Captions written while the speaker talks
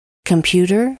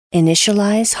Computer,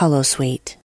 initialize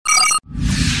holosuite.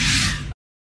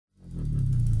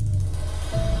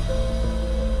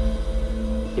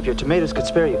 If your tomatoes could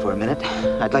spare you for a minute,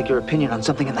 I'd like your opinion on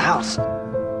something in the house.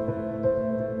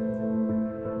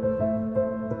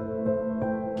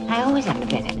 I always have to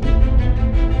visit.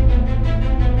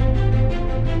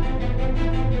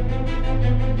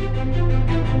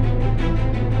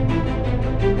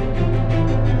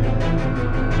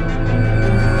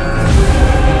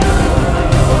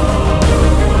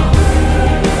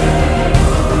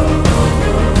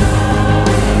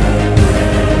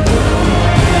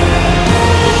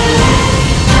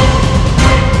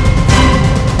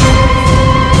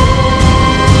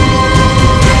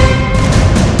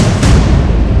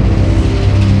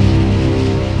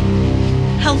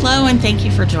 Hello, and thank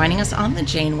you for joining us on the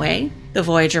Janeway, the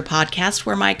Voyager podcast,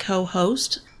 where my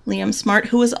co-host, Liam Smart,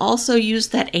 who has also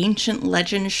used that ancient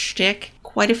legend shtick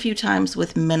quite a few times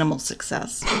with minimal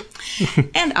success,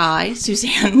 and I,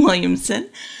 Suzanne Williamson,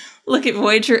 look at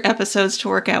Voyager episodes to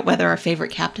work out whether our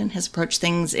favorite captain has approached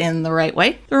things in the right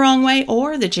way, the wrong way,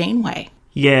 or the Janeway.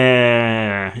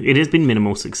 Yeah, it has been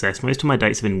minimal success. Most of my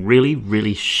dates have been really,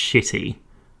 really shitty.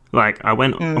 Like, I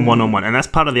went on one-on-one, and that's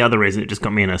part of the other reason it just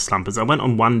got me in a slump, is I went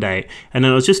on one date, and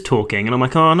then I was just talking, and I'm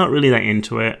like, oh, I'm not really that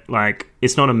into it. Like,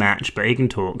 it's not a match, but he can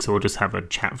talk, so we'll just have a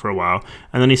chat for a while.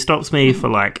 And then he stops me for,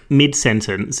 like,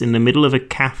 mid-sentence in the middle of a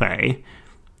cafe,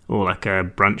 or, like,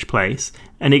 a brunch place,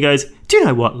 and he goes, do you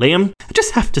know what, Liam? I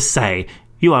just have to say,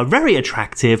 you are very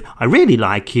attractive, I really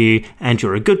like you, and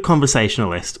you're a good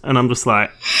conversationalist. And I'm just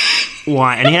like,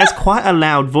 why? And he has quite a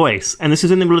loud voice, and this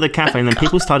is in the middle of the cafe, and then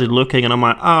people started looking, and I'm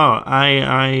like, oh,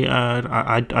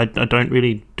 I don't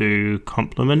really do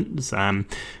compliments.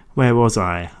 Where was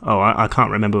I? Oh, I can't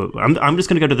remember. I'm just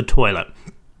going to go to the toilet.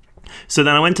 So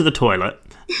then I went to the toilet,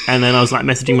 and then I was like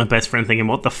messaging my best friend thinking,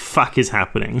 what the fuck is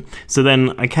happening? So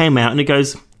then I came out, and he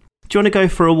goes, do you want to go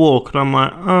for a walk? And I'm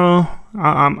like, oh,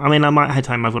 I mean, I might have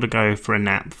time. I've got to go for a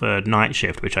nap for night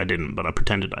shift, which I didn't, but I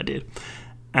pretended I did.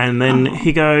 And then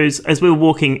he goes, as we were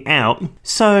walking out,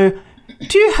 so,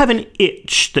 do you have an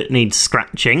itch that needs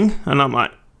scratching? And I'm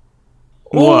like,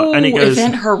 what? Ooh, and he goes,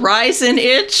 Event Horizon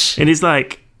itch? and he's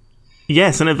like,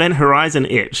 yes, an Event Horizon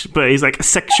itch. But he's like,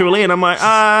 sexually? And I'm like,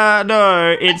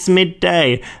 no, it's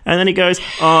midday. And then he goes,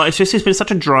 oh, it's been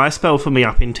such a dry spell for me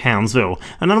up in Townsville.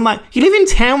 And then I'm like, you live in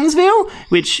Townsville?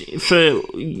 Which, for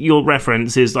your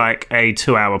reference, is like a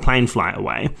 2-hour plane flight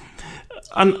away.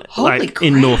 Holy like crap.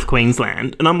 in North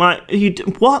Queensland, and I'm like,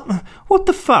 what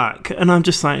the fuck? And I'm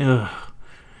just like, ugh.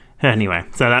 Anyway,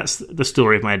 so that's the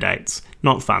story of my dates.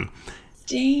 Not fun.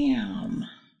 Damn.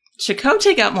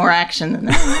 Chakotay got more action than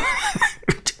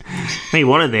that. He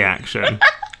wanted the action.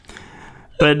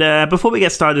 But before we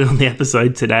get started on the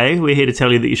episode today, we're here to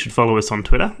tell you that you should follow us on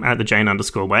Twitter at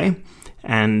 @the_Jane_way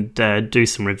and do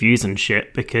some reviews and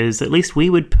shit, because at least we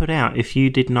would put out if you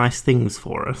did nice things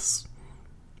for us.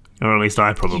 Or at least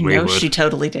I probably would. She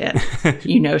totally did.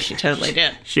 She totally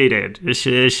did. She did.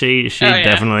 She yeah.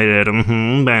 definitely did.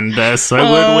 And so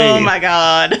would we. Oh my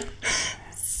god.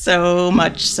 So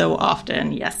much, so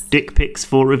often, yes. Dick pics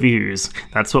for reviews.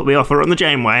 That's what we offer on the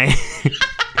Janeway.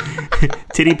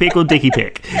 Titty pic or dicky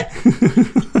pic? We'll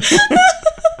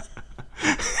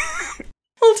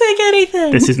take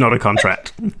anything. This is not a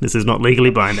contract. This is not legally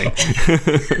binding.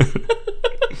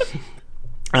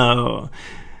 Oh...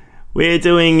 We're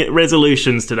doing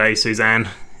resolutions today, Suzanne.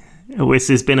 This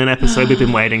has been an episode we've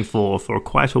been waiting for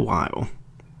quite a while.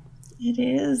 It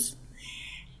is.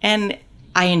 And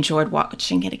I enjoyed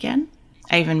watching it again.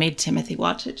 I even made Timothy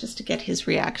watch it just to get his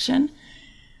reaction.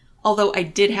 Although I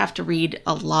did have to read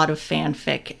a lot of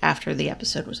fanfic after the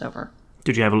episode was over.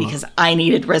 Did you have a lot? Because I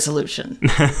needed resolution.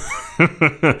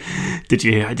 Did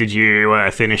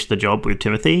you finish the job with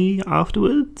Timothy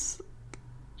afterwards?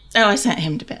 Oh, I sent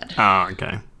him to bed. Oh,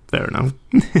 okay. Fair enough.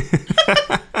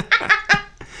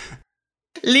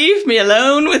 Leave me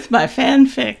alone with my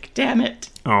fanfic, damn it.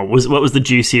 Oh, what was the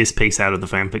juiciest piece out of the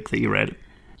fanfic that you read?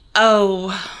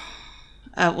 Oh,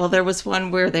 well, there was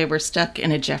one where they were stuck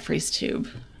in a Jeffries tube,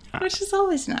 which is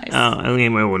always nice. Oh, I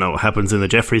mean, we all know what happens in the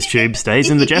Jeffries tube stays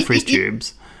in the Jeffries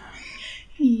tubes.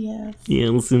 Yes.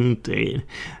 Yes, indeed.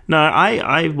 No,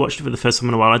 I watched it for the first time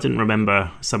in a while. I didn't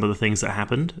remember some of the things that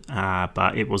happened,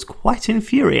 but it was quite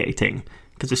infuriating.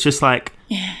 Because it's just like,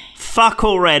 fuck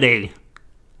already.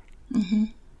 Mm-hmm.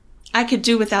 I could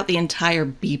do without the entire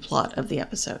B-plot of the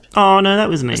episode. Oh, no, that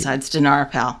was neat. Besides Dinara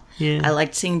Pal. Yeah. I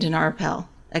liked seeing Dinara Pal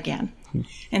again.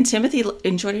 And Timothy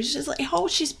enjoyed it. She's like, oh,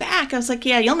 she's back. I was like,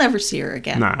 yeah, you'll never see her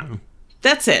again. No.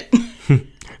 That's it.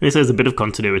 This has a bit of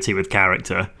continuity with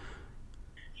character.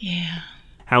 Yeah.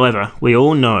 However, we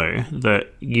all know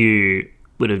that you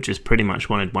would have just pretty much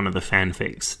wanted one of the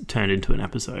fanfics turned into an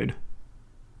episode.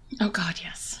 Oh, God,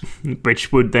 yes.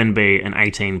 Which would then be an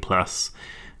 18-plus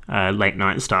late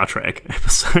night Star Trek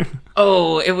episode.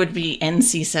 Oh, it would be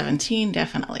NC-17,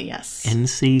 definitely, yes.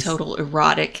 Total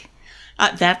erotic.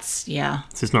 That's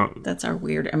our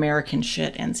weird American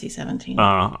shit,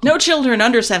 NC-17. No children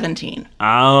under 17. Oh,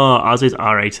 ours is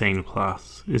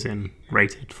R18+, is in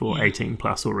rated for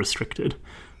 18+ or restricted.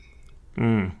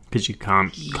 Because you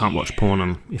can't watch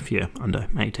porn if you're under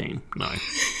 18. No.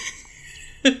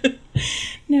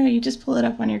 No, you just pull it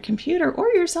up on your computer or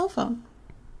your cell phone.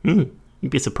 You'd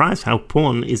be surprised how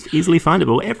porn is easily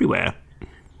findable everywhere.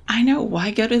 I know. Why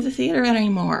go to the theater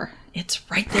anymore? It's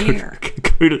right there.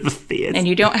 Go to the theater. And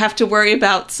you don't have to worry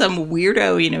about some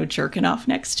weirdo, jerking off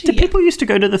next to you. Did people used to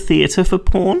go to the theater for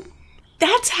porn?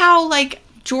 That's how,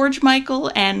 George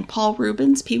Michael and Paul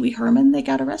Rubens, Pee Wee Herman, they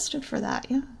got arrested for that,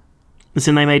 yeah.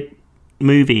 So they made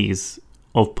movies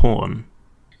of porn?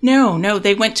 No,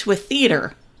 they went to a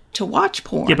theater to watch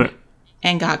porn. Yeah, but...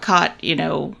 And got caught,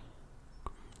 Yeah.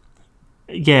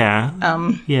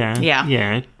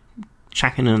 Yeah.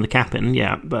 Chacking and the capping,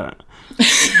 yeah, but...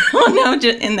 Oh, no,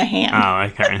 just in the hand.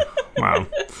 Oh, okay. Wow.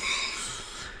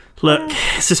 Look,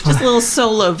 it's just a little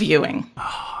solo viewing.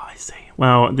 Oh, I see.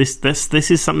 Well,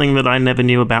 this is something that I never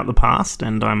knew about the past,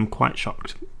 and I'm quite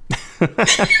shocked.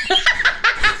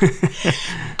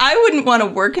 I wouldn't want to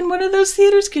work in one of those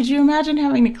theaters. Could you imagine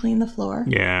having to clean the floor?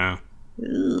 Yeah.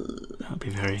 Ugh. That'd be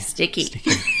very sticky.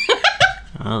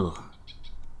 Oh.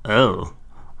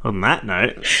 On that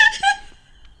note,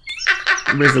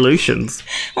 resolutions.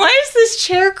 Why is this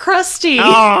chair crusty?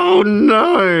 Oh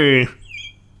no!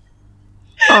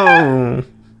 Oh,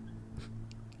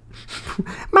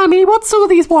 Mummy, what's all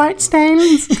these white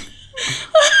stains?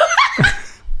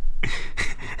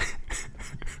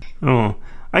 Oh,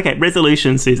 okay.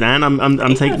 Resolution, Suzanne.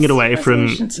 I'm taking it away from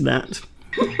that.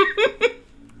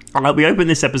 We open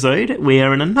this episode. We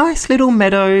are in a nice little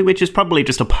meadow, which is probably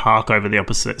just a park over the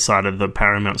opposite side of the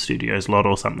Paramount Studios lot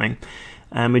or something.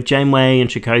 With Janeway and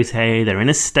Chakotay, they're in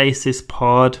a stasis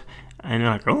pod, and they're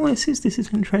like, "Oh, this is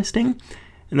interesting."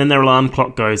 And then their alarm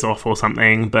clock goes off or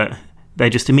something, but they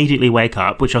just immediately wake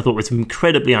up, which I thought was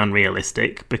incredibly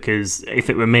unrealistic, because if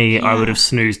it were me, I would have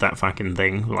snoozed that fucking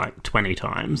thing 20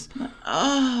 times.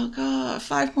 Oh, God,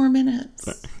 5 more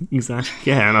minutes.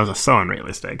 Exactly. Yeah, and I was so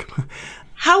unrealistic.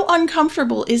 How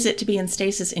uncomfortable is it to be in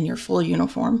stasis in your full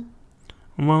uniform?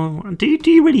 Well, do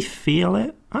you really feel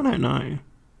it? I don't know.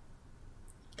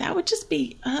 That would just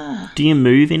be, Do you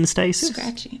move in stasis?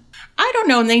 Scratchy. I don't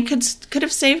know, and they could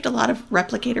have saved a lot of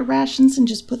replicator rations and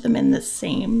just put them in the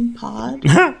same pod.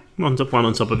 One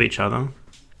on top of each other.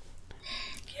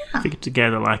 Yeah. Stick it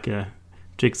together like a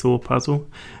jigsaw puzzle.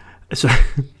 So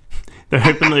they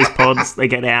open those pods, they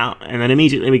get out, and then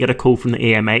immediately we get a call from the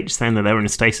EMH saying that they were in a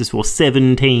stasis for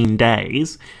 17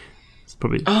 days. It's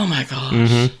probably... Oh my gosh.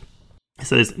 Mm-hmm.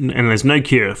 So there's no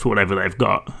cure for whatever they've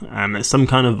got. There's some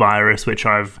kind of virus, which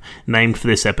I've named for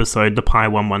this episode the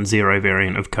Pi110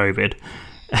 variant of COVID.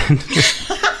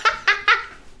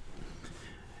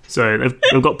 So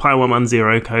they've got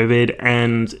Pi110 COVID,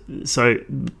 and so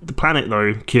the planet,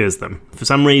 though, cures them. For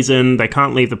some reason, they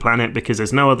can't leave the planet because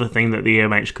there's no other thing that the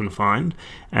EMH can find.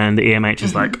 And the EMH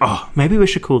is like, oh, maybe we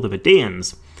should call the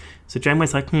Vidians. So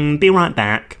Janeway's like, be right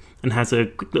back, and has a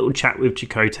quick little chat with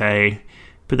Chakotay.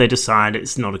 But they decide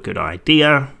it's not a good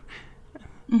idea.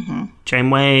 Mm-hmm.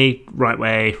 Janeway, right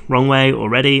way, wrong way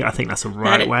already. I think that's a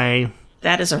right way.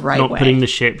 That is a right way. Not putting the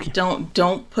ship...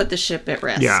 Don't put the ship at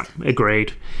risk. Yeah,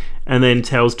 agreed. And then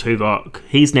tells Tuvok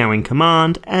he's now in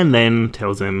command, and then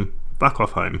tells him, fuck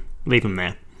off home. Leave him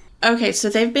there. Okay, so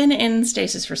they've been in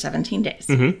stasis for 17 days.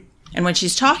 Mm-hmm. And when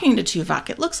she's talking to Tuvok,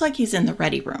 it looks like he's in the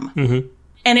ready room. Mm-hmm.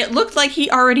 And it looked like he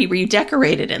already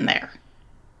redecorated in there.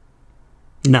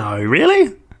 No,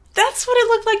 really? That's what it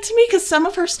looked like to me, because some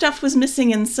of her stuff was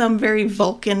missing and some very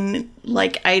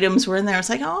Vulcan-like items were in there. I was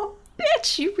like, oh,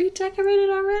 bitch, you redecorated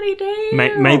already,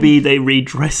 damn. Maybe they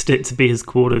redressed it to be his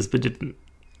quarters, but didn't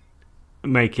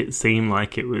make it seem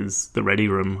like it was the ready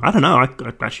room. I don't know. I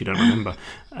actually don't remember.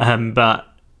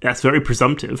 But that's very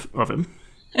presumptive of him.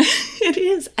 It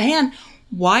is. And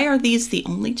why are these the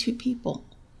only 2 people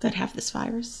that have this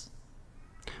virus?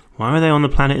 Why were they on the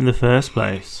planet in the first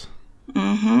place?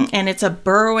 Mm-hmm. And it's a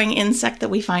burrowing insect that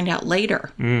we find out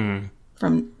later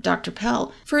from Dr.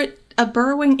 Pell. For a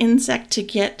burrowing insect to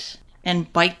get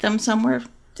and bite them somewhere,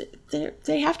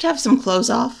 they have to have some clothes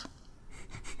off.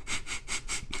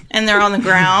 And they're on the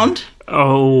ground.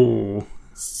 Oh.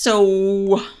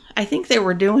 So I think they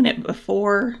were doing it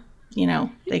before,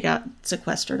 they got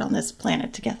sequestered on this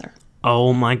planet together.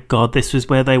 Oh my god, this was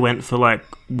where they went for, like,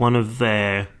 one of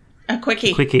their... A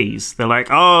quickie. Quickies. They're like,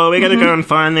 oh, we're going to go and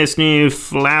find this new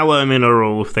flower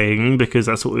mineral thing because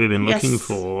that's what we've been looking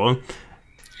for.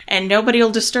 And nobody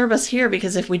will disturb us here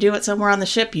because if we do it somewhere on the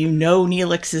ship, you know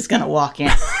Neelix is going to walk in.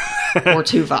 Or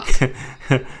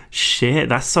Tuvok. Shit,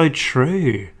 that's so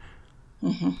true.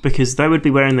 Because they would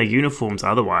be wearing their uniforms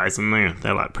otherwise, and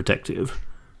they're like, protective.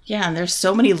 Yeah, and there's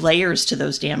so many layers to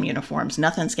those damn uniforms.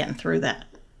 Nothing's getting through that.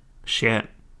 Shit.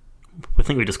 I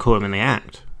think we just caught him in the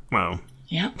act. Well...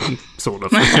 Yeah. Sort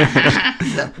of.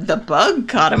 the bug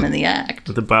caught him in the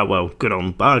act. The bug, well, good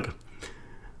on bug.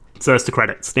 So it's the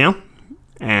credits now.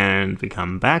 And we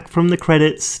come back from the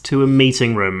credits to a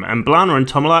meeting room. And B'Elanna and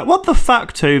Tom are like, what the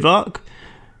fuck, Tuvok?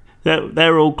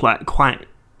 They're all like, quite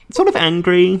sort of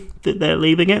angry that they're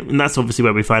leaving it. And that's obviously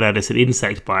where we find out it's an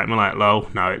insect bite. And we're like, lol,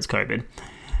 no, it's COVID.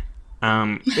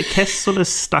 But Kes sort of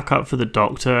stuck up for the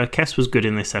Doctor. Kes was good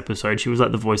in this episode. She was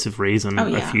like the voice of reason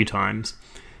a few times.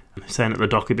 Saying that the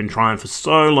Doc had been trying for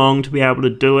so long to be able to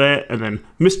do it, and then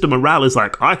Mr. Morale is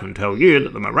like, I can tell you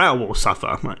that the morale will suffer.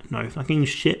 I'm like, no fucking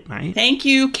shit, mate. Thank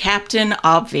you, Captain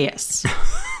Obvious.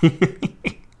 So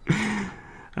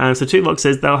Tuvok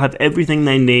says they'll have everything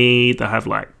they need. They'll have,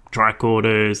 like,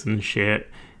 tricorders and shit.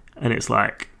 And it's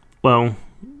like, well,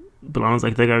 B'Elanna's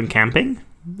like, they're going camping?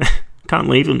 Can't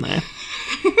leave them there.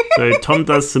 So Tom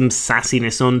does some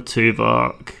sassiness on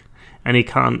Tuvok, and he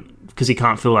can't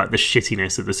feel like the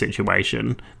shittiness of the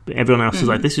situation. But everyone else is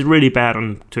like, this is really bad.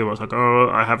 And Tuvok's like, oh,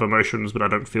 I have emotions, but I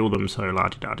don't feel them, so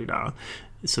la-di-da-di-da.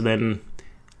 So then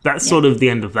that's sort of the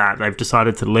end of that. They've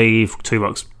decided to leave.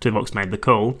 Tuvok's made the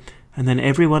call. And then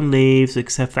everyone leaves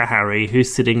except for Harry,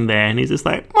 who's sitting there, and he's just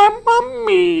like, my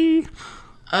mummy.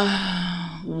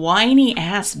 Whiny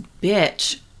ass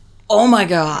bitch. Oh my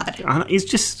god.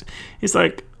 He's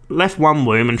like left one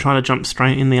womb and trying to jump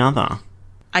straight in the other.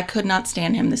 I could not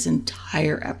stand him this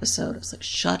entire episode. I was like,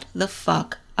 shut the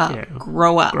fuck up. Yeah.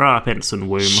 Grow up. Grow up, Ensign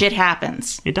Womb. Shit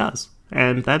happens. It does.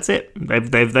 And that's it.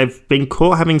 They've been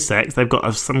caught having sex. They've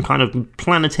got some kind of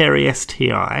planetary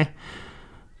STI.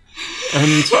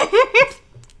 And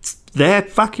they're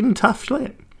fucking tough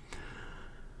shit.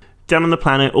 Down on the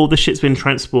planet, all the shit's been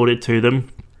transported to them.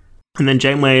 And then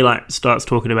Janeway starts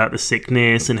talking about the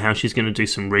sickness and how she's going to do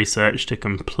some research to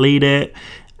complete it.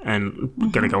 And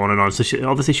going to go on and on. So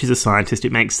obviously she's a scientist.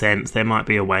 It makes sense. There might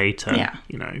be a way to,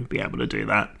 be able to do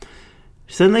that.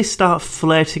 So then they start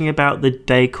flirting about the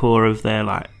decor of their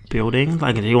building.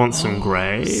 Like, do you want some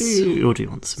grey, or do you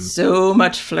want some? So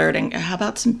much flirting. How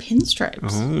about some pinstripes?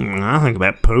 Oh, I think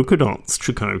about polka dots,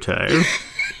 Chakotay.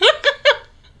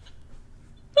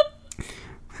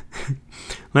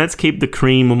 Let's keep the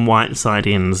cream and white side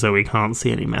in, so we can't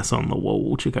see any mess on the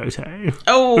wall, Chakotay.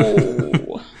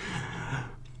 Oh.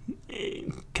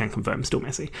 Can confirm, still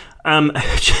messy.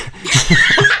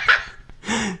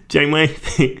 Janeway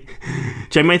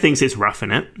thinks it's rough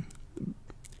in it,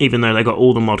 even though they got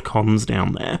all the mod cons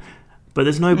down there. But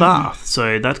there's no bath,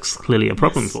 so that's clearly a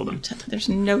problem for them. There's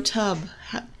no tub.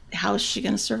 How is she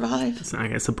going to survive? So I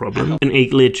guess a problem. And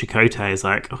Eagle Chakotay is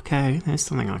like, okay, there's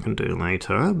something I can do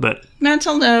later, but...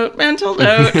 Mental note.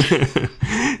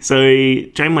 So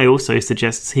Janeway also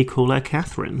suggests he call her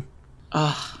Catherine.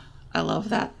 Oh, I love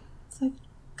that.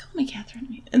 Call me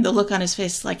Catherine. And the look on his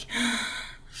face is like,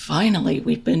 finally,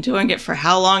 we've been doing it for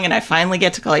how long, and I finally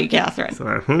get to call you Catherine.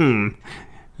 So,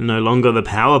 no longer the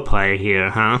power play here,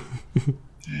 huh?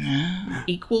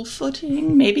 Equal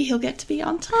footing. Maybe he'll get to be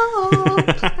on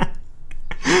top.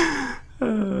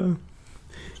 In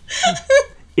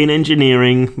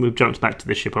engineering, we've jumped back to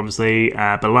the ship, obviously.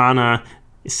 B'Elanna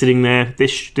is sitting there.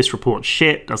 This report's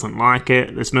shit, doesn't like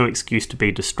it. There's no excuse to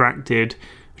be distracted,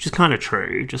 which is kind of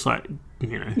true. Just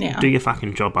do your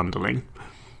fucking job, underling.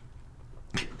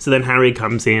 So then Harry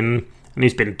comes in, and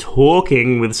he's been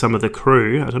talking with some of the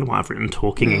crew. I don't know why I've written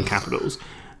talking in capitals.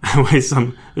 with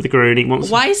the crew, and he wants...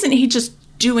 Why isn't he just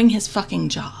doing his fucking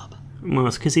job? Well,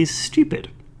 it's because he's stupid.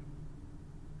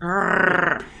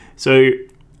 So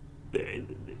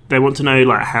they want to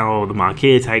know how the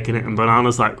Marquis are taking it, and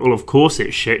B'Elanna's like, well, of course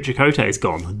it's shit. Chakotay's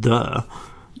gone. Duh.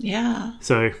 Yeah.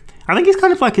 So I think he's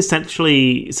kind of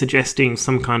essentially suggesting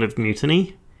some kind of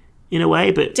mutiny in a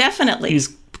way, but definitely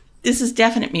this is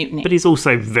definite mutiny. But he's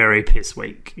also very piss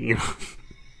weak,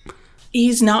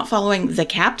 He's not following the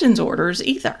captain's orders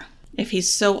either. If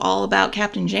he's so all about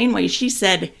Captain Janeway, she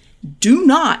said, do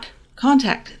not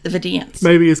contact the Vidians.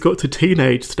 Maybe he's got to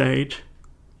teenage stage.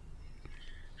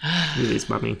 With his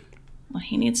mummy. Well,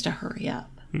 he needs to hurry up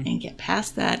and get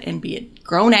past that and be a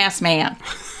grown-ass man.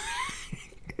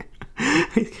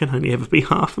 He can only ever be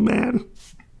half a man.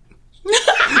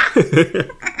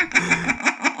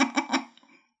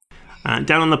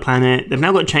 Down on the planet, they've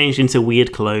now got changed into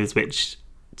weird clothes, which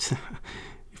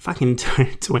fucking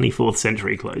 24th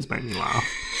century clothes make me laugh.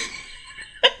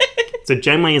 So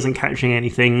Janeway isn't catching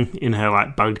anything in her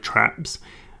like bug traps,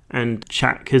 and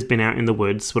Shaq has been out in the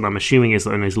woods, what I'm assuming is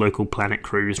on his local planet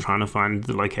cruise, trying to find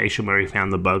the location where he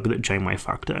found the bug that Janeway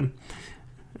fucked him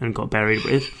and got buried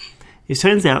with. It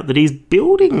turns out that he's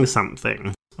building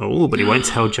something. Oh, but he won't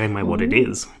tell Janeway what it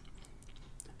is.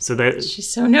 So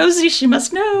she's so nosy, she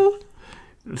must know.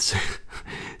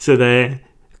 So they're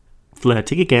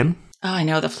flirting again. Oh, I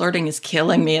know, the flirting is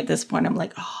killing me at this point. I'm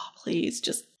like, oh, please,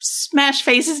 just smash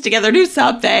faces together, do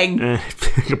something.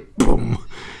 Boom.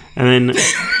 And then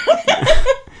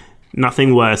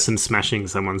nothing worse than smashing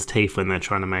someone's teeth when they're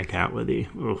trying to make out with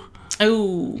you.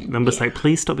 Oh. Number say,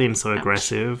 please stop being so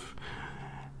aggressive.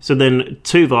 So then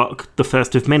Tuvok, the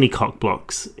first of many cock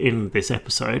blocks in this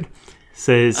episode,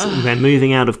 says they're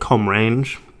moving out of comm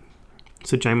range.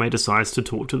 So Janeway decides to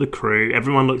talk to the crew.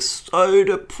 Everyone looks so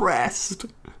depressed.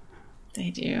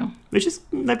 They do.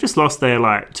 They've just lost their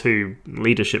like two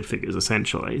leadership figures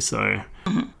essentially. So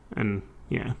and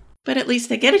yeah. But at least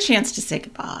they get a chance to say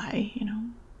goodbye, you know.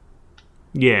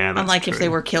 Yeah, that's unlike true. If they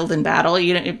were killed in battle,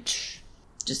 you know,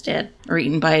 just dead or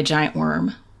eaten by a giant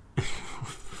worm.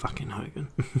 Fucking Hogan.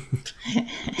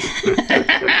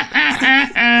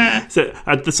 So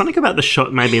something about the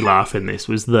shot made me laugh in this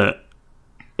was that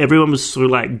everyone was sort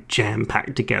of like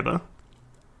jam-packed together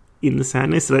in the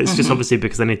sadness. So it's just obviously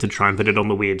because they need to try and put it on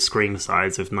the weird screen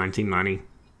size of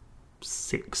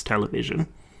 1996 television.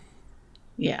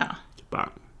 Yeah.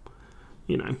 But,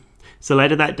 you know. So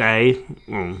later that day,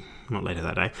 well, not later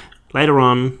that day, later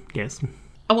on, yes.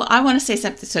 Oh, well, I want to say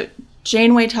something. So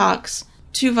Janeway talks.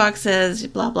 Tuvok says,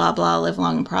 blah, blah, blah, live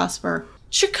long and prosper.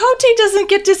 Chakotay doesn't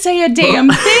get to say a damn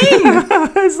thing.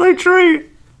 That's so true.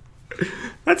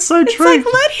 That's so true. It's like,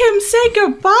 let him say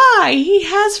goodbye. He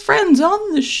has friends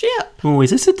on the ship. Oh,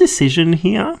 is this a decision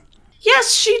here?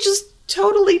 Yes, she just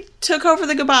totally took over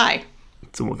the goodbye.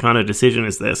 So what kind of decision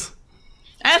is this?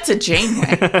 That's a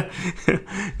Janeway.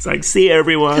 It's like, see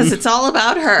everyone. Because it's all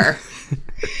about her.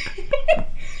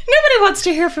 Nobody wants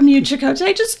to hear from you,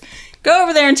 Chakotay. Just go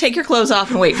over there and take your clothes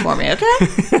off and wait for me, okay?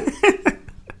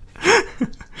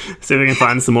 See if we can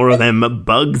find some more of them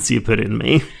bugs you put in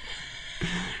me.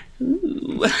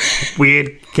 Ooh.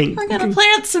 Weird kink. We're going to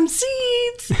plant some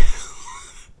seeds.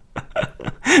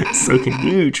 So can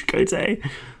you, Chakotay.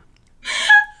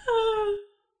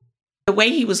 The way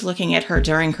he was looking at her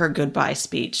during her goodbye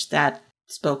speech, that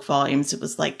spoke volumes. It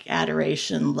was like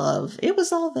adoration, love. It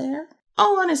was all there.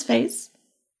 All on his face.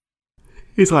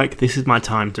 He's like, this is my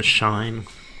time to shine.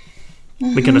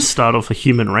 We're going to start off a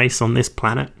human race on this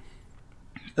planet.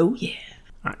 Oh, yeah.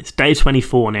 Right, it's day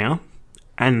 24 now,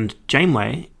 and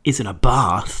Janeway is in a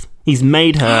bath. He's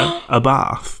made her a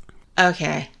bath.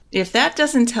 Okay. If that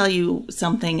doesn't tell you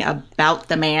something about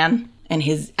the man and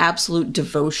his absolute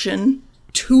devotion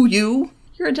to you,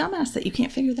 you're a dumbass that you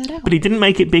can't figure that out. But he didn't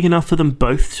make it big enough for them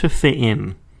both to fit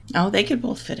in. Oh, they could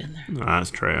both fit in there. Oh,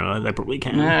 that's true. They probably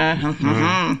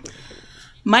can.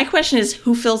 My question is,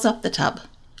 who fills up the tub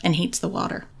and heats the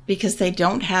water? Because they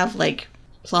don't have, like,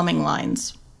 plumbing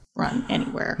lines run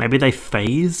anywhere. Maybe they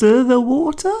phaser the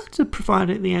water to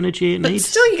provide it the energy it needs. But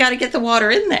still, you got to get the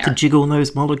water in there. To jiggle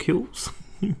those molecules.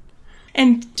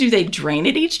 And do they drain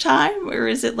it each time? Or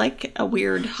is it like a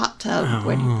weird hot tub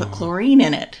where you put chlorine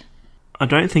in it? I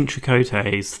don't think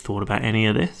Chakotay's thought about any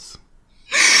of this.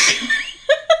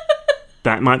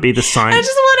 That might be the science. I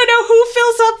just want to know who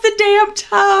fills up the damn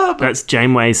tub. That's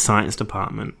Janeway's science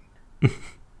department.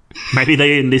 Maybe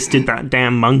they enlisted that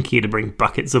damn monkey to bring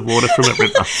buckets of water from a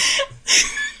river.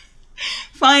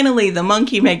 Finally, the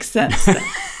monkey makes sense.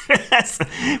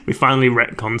 We finally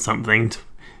retconned something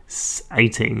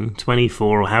 18,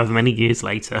 24, or however many years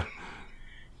later.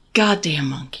 Goddamn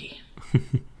monkey.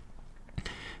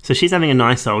 So she's having a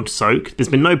nice old soak. There's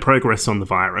been no progress on the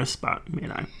virus, but, you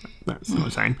know, that's not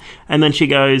the same. And then she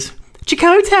goes,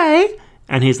 Chakotay!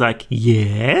 And he's like,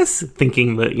 yes,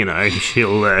 thinking that, you know,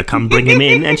 she'll come bring him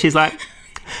in. And she's like,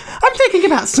 I'm thinking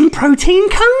about some protein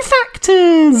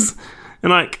cofactors.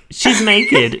 And, like, she's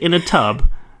naked in a tub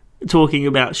talking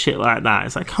about shit like that.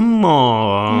 It's like, come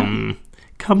on.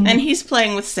 Come on. And he's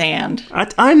playing with sand.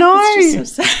 I know. It's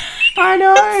just so sad. I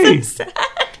know. So sad.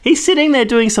 He's sitting there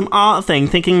doing some art thing,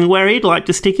 thinking where he'd like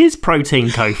to stick his protein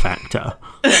cofactor.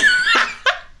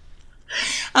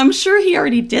 I'm sure he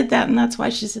already did that, and that's why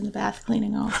she's in the bath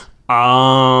cleaning off.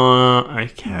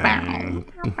 Okay.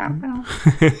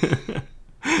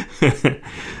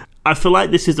 I feel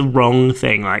like this is the wrong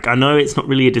thing. Like, I know it's not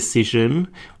really a decision,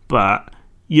 but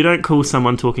you don't call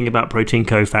someone talking about protein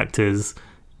cofactors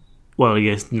Well,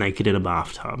 yes, naked in a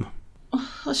bathtub.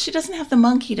 Well, she doesn't have the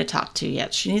monkey to talk to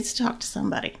yet. She needs to talk to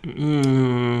somebody.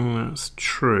 That's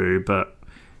true, but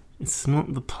it's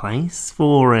not the place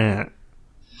for it.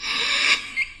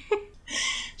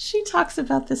 She talks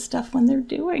about this stuff when they're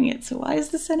doing it, so why is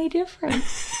this any different?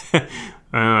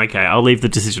 Okay, I'll leave the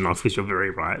decision off because you're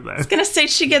very right there. I was going to say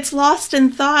she gets lost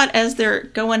in thought as they're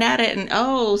going at it, and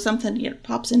something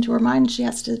pops into her mind and she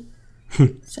has to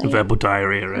say Verbal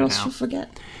diarrhea right or else now. she'll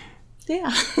forget.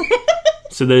 Yeah.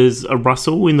 So there's a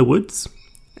rustle in the woods,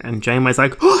 and Janeway's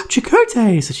like, "Oh,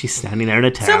 Chakotay!" So she's standing there in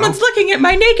a towel. Someone's looking at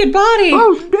my naked body.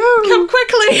 Oh, no! Come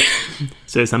quickly.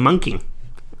 So it's a monkey.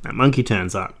 That monkey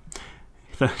turns up.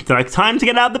 They're like, time to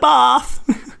get out of the bath.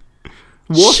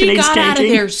 She got out of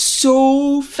there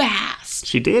so fast.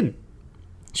 She did.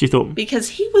 She thought... Because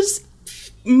he was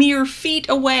mere feet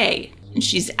away. And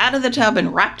she's out of the tub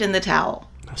and wrapped in the towel.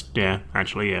 That's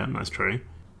true.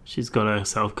 She's got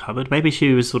herself covered. Maybe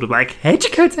she was sort of like, "Hey,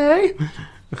 Chakotay!"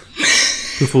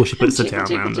 before she puts the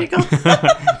towel around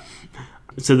her.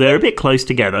 So they're a bit close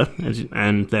together,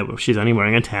 and she's only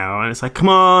wearing a towel, and it's like, "Come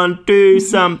on, do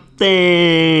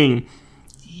something!"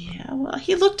 Yeah, well,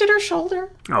 he looked at her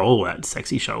shoulder. Oh, that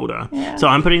sexy shoulder. Yeah. So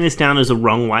I'm putting this down as a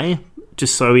wrong way,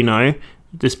 just so we know,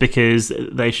 just because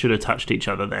they should have touched each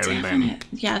other there and then.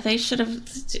 Yeah, they should have...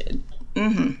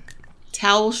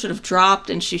 Towel should have dropped,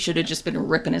 and she should have just been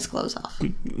ripping his clothes off.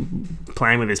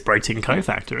 Playing with his protein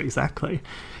cofactor, exactly.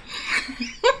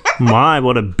 My,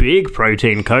 what a big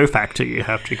protein cofactor you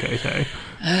have, Chakotay.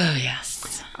 Oh,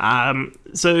 yes.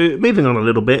 So moving on a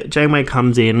little bit, Janeway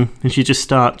comes in and she just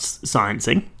starts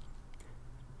sciencing.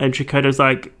 And Chakotay's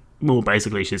like, well,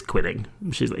 basically she's quitting.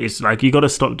 It's like, you got to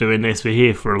stop doing this. We're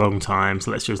here for a long time, so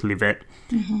let's just live it.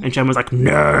 Mm-hmm. And Janeway's like,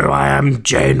 no, I am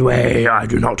Janeway. I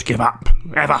do not give up,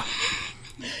 ever.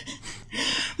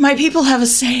 My people have a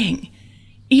saying.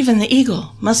 Even the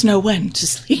eagle must know when to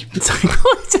sleep. It's like,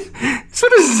 what?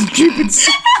 Sort of stupid.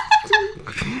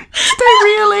 They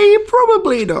really?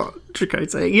 Probably not,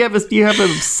 Chakotay. You have a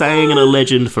saying and a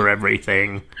legend for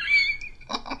everything.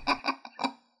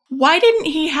 Why didn't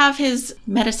he have his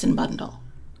medicine bundle?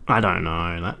 I don't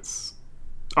know. That's...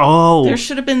 Oh! There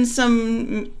should have been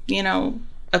some,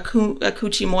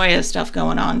 Akuchimoya stuff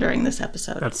going on during this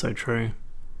episode. That's so true.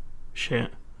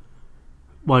 Shit.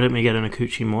 Why didn't we get an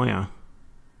Akuchimoya?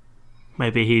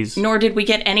 Maybe he's... Nor did we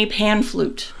get any pan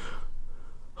flute.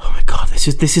 Oh my god, this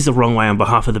is the wrong way on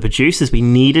behalf of the producers. We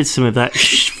needed some of that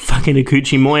fucking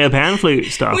Akuchimoya pan flute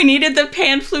stuff. We needed the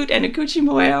pan flute and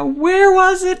Akuchimoya. Where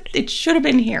was it? It should have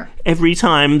been here. Every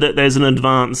time that there's an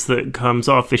advance that comes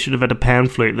off, they should have had a pan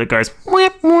flute that goes...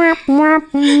 Whap, whap,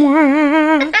 whap,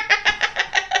 whap.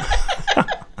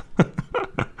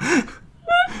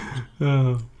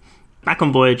 Oh. Back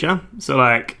on Voyager.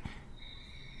 So,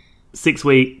 6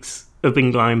 weeks have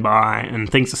been going by and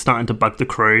things are starting to bug the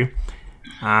crew.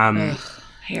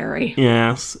 Harry.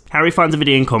 Yes. Harry finds a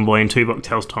Vidian convoy and Tuvok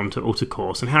tells Tom to alter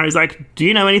course. And Harry's like, do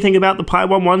you know anything about the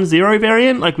Pi110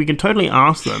 variant? We can totally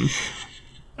ask them.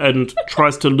 And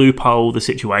tries to loophole the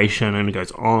situation and it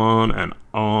goes on and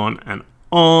on and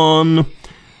on.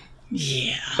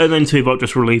 Yeah. And then Tuvok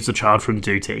just relieves the child from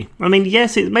duty. I mean,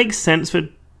 yes, it makes sense for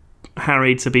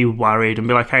Harry to be worried and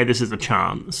be like, hey, this is a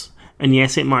chance. And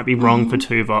yes, it might be wrong for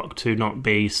Tuvok to not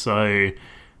be so,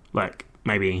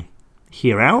 maybe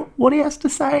hear out what he has to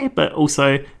say, but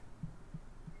also,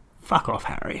 fuck off,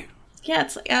 Harry. Yeah,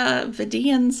 it's like,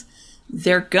 Vidians,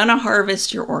 they're gonna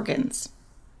harvest your organs.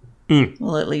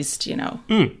 Well, at least,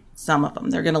 some of them.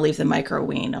 They're gonna leave the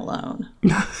microween alone.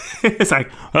 It's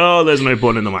like, oh, there's no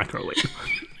point in the microwave.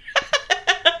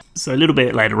 So a little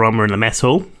bit later on, we're in the mess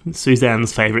hall.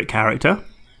 Suzanne's favourite character.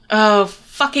 Oh,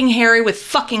 fucking Harry with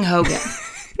fucking Hogan.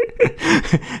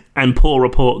 And poor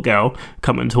report girl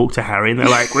come and talk to Harry, and they're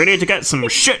like, we need to get some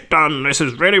shit done. This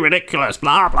is really ridiculous.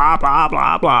 Blah, blah, blah,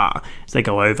 blah, blah. So they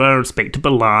go over and speak to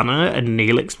B'Elanna, and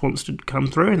Neelix wants to come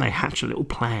through, and they hatch a little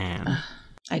plan.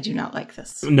 I do not like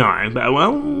this. No, but,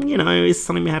 it's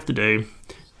something we have to do.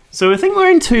 So I think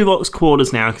we're in Tuvok's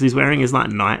quarters now, because he's wearing his,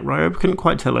 night robe. Couldn't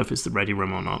quite tell if it's the ready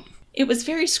room or not. It was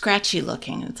very scratchy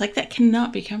looking. It's like, that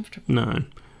cannot be comfortable. No.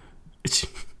 It's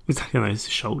like on those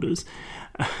shoulders.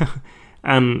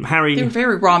 Harry... They're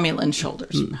very Romulan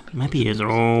shoulders. Maybe his...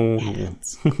 Oh.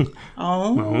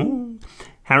 Oh.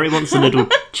 Harry wants a little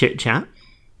chit-chat.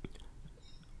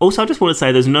 Also, I just want to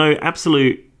say there's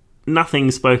nothing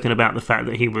spoken about the fact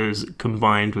that he was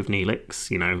combined with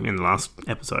Neelix, in the last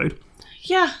episode.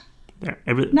 Yeah.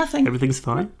 Nothing. Everything's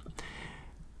fine.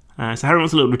 So Harry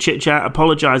wants a little chit-chat,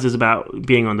 apologises about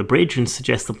being on the bridge and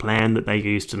suggests the plan that they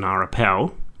use to Nara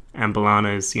Pell and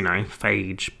B'Elanna's,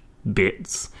 phage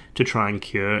bits to try and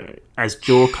cure as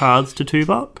jaw cards to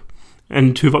Tuvok.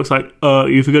 And Tuvok's like,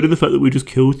 you forgetting the fact that we just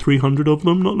killed 300 of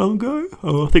them not long ago?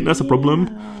 Oh, I think that's a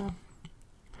problem.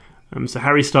 So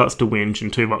Harry starts to whinge,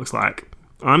 and Tuvok's like,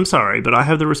 I'm sorry, but I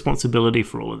have the responsibility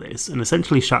for all of this, and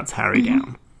essentially shuts Harry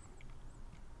down.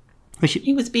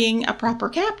 He was being a proper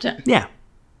captain. Yeah.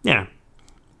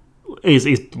 He's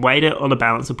weighed it on a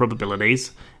balance of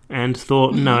probabilities and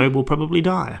thought, no, we'll probably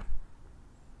die.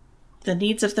 The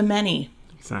needs of the many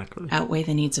outweigh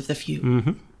the needs of the few.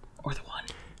 Or the one.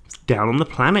 Down on the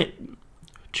planet,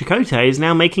 Chakotay is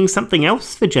now making something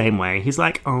else for Janeway. He's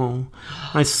like, oh,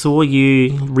 I saw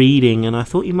you reading and I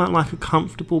thought you might like a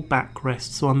comfortable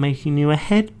backrest, so I'm making you a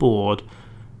headboard.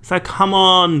 It's like, come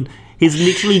on. He's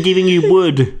literally giving you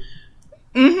wood.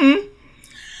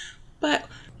 But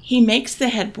he makes the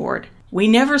headboard. We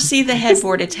never see the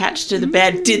headboard attached to the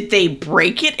bed. Did they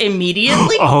break it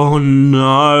immediately? Oh,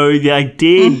 no. They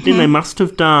did. They must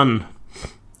have done.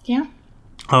 Yeah.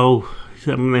 Oh,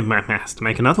 they might have to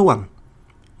make another one.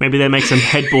 Maybe they make some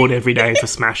headboard every day for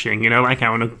smashing. You know, like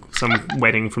how in some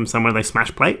wedding from somewhere they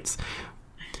smash plates.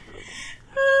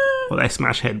 Or they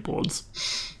smash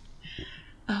headboards.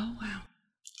 Oh, wow.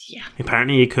 Yeah.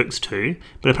 Apparently he cooks too.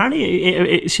 But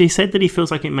apparently she said that he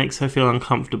feels like it makes her feel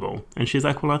uncomfortable. And she's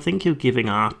like, well, I think you're giving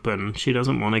up. And she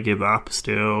doesn't want to give up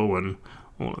still. And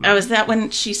all of that. Oh, is that when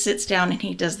she sits down and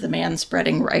he does the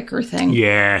man-spreading Riker thing?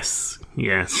 Yes.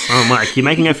 Oh, Mike, you're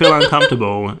making her feel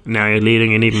uncomfortable. Now you're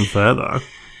leading it even further.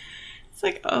 It's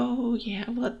like, oh, yeah,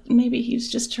 well, maybe he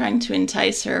was just trying to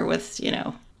entice her with,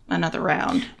 another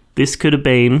round. This could have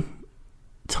been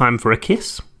time for a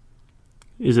kiss.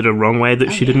 Is it a wrong way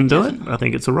that she didn't do it? I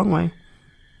think it's a wrong way.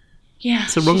 Yeah,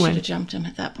 it's a wrong way. She should have jumped him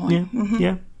at that point.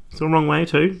 Yeah, it's a wrong way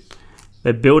too.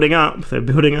 They're building up,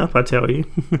 I tell you.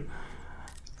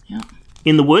 Yeah.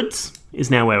 In the woods is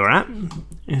now where we're at.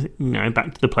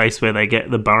 Back to the place where they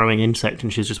get the burrowing insect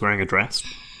and she's just wearing a dress.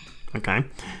 Okay.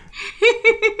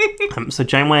 So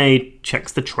Janeway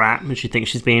checks the trap and she thinks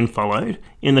she's being followed.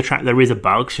 In the trap there is a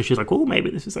bug, so she's like, oh, maybe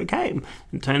this is okay.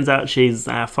 And turns out she's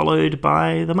followed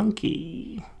by the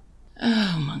monkey.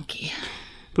 Oh, monkey.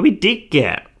 But we did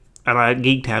get, and I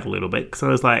geeked out a little bit, because I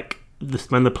was like,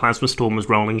 when the plasma storm was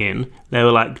rolling in, there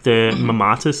were like the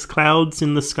mammatus clouds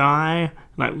in the sky,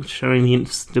 like showing the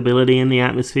instability in the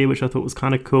atmosphere, which I thought was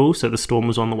kind of cool. So the storm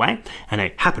was on the way, and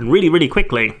it happened really, really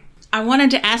quickly. I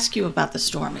wanted to ask you about the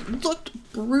storm. It looked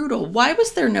brutal. Why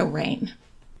was there no rain?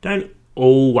 Don't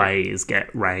always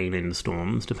get rain in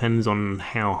storms. Depends on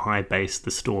how high base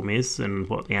the storm is and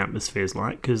what the atmosphere is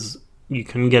like, because you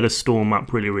can get a storm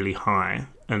up really, really high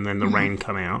and then the rain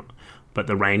come out, but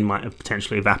the rain might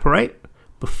potentially evaporate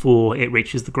before it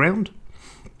reaches the ground,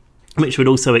 which would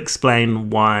also explain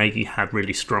why you have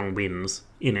really strong winds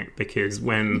in it, because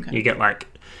when you get like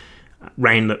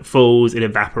rain that falls, it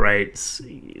evaporates,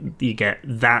 you get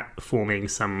that forming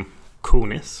some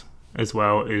coolness as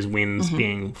well as winds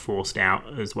being forced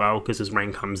out as well, because as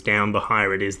rain comes down, the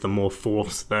higher it is, the more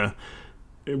force the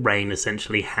rain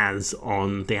essentially has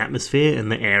on the atmosphere and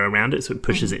the air around it, so it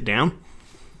pushes it down.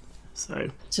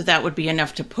 So that would be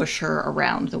enough to push her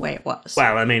around the way it was.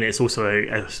 Well, I mean, it's also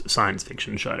a science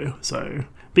fiction show, so...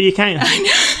 But you can't...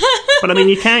 But I mean,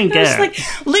 you can get... Like,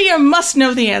 Liam must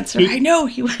know the answer. I know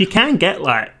he would. You can get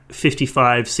like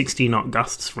 55, 60 knot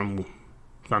gusts from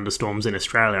thunderstorms in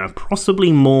Australia,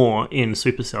 possibly more in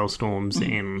supercell storms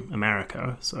in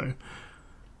America, so...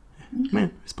 Yeah,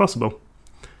 it's possible.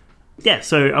 Yeah,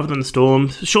 so other than the storm,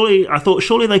 surely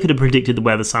they could have predicted the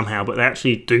weather somehow, but they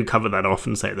actually do cover that off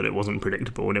and say that it wasn't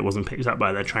predictable and it wasn't picked up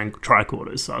by their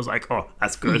tricorders. So I was like, oh,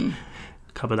 that's good.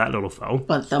 Cover that little foul.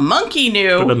 But the monkey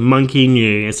knew.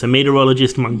 It's a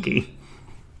meteorologist monkey.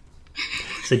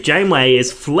 So Janeway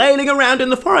is flailing around in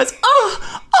the forest.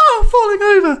 Falling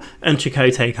over. And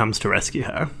Chakotay comes to rescue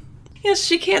her. Yes,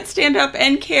 she can't stand up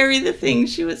and carry the thing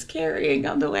she was carrying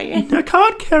on the way in. I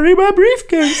can't carry my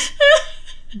briefcase.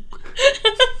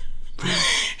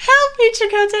 Help me,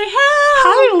 Chakotay,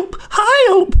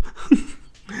 help!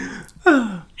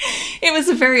 It was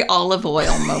a very olive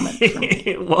oil moment for me.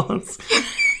 It was.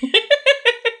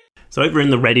 So over in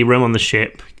the ready room on the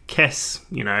ship, Kes,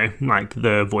 like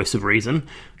the voice of reason,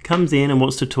 comes in and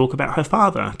wants to talk about her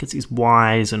father, because he's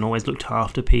wise and always looked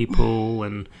after people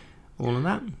and all of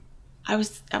that. I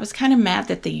was kind of mad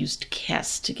that they used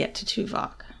Kes to get to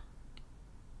Tuvok.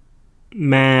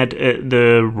 Mad at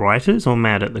the writers or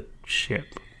mad at the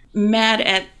ship? Mad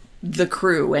at the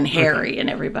crew and Harry and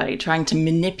everybody trying to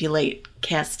manipulate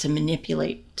Kes to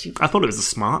manipulate Tuvok. I thought it was a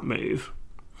smart move.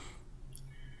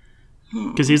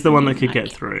 Because he's the one that could get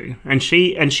through. And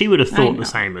she would have thought the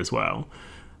same as well.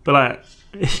 But, like,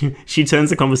 she turns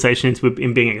the conversation into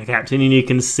him being a captain, and you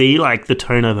can see, like, the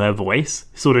tone of her voice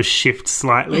sort of shift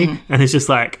slightly. And it's just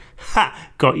like, ha,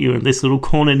 got you in this little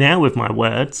corner now with my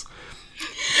words.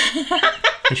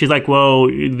 And she's like, well,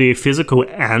 the physical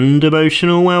and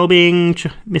emotional well-being,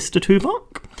 Mr.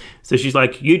 Tuvok. So she's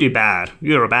like, you do bad.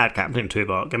 You're a bad Captain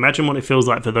Tuvok. Imagine what it feels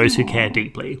like for those who care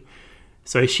deeply.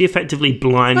 So she effectively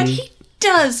blind... But he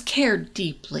does care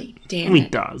deeply, damn He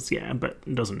it. does, yeah,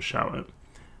 but doesn't show it.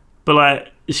 But,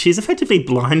 like, she's effectively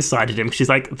blindsided him. She's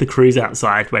like, the crew's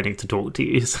outside waiting to talk to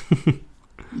you.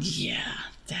 Yeah,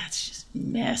 that's just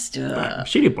messed up.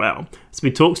 She did well. So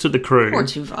he talks to the crew. Poor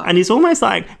Tuvok. And he's almost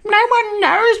like, no one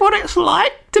knows what it's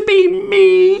like to be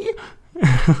me.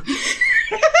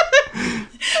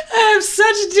 I have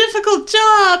such a difficult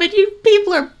job, and you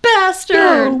people are bastards.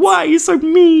 Oh, why are you so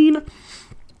mean? I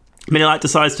mean, he, like,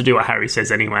 decides to do what Harry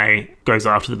says anyway, goes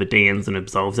after the Vidians and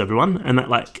absolves everyone, and that,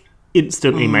 like,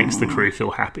 instantly makes the crew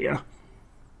feel happier.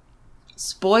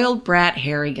 Spoiled brat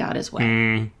Harry got his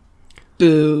way.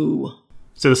 Boo.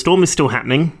 So the storm is still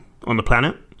happening on the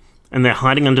planet, and they're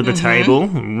hiding under the table,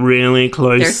 really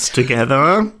close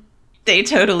together. They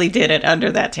totally did it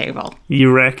under that table.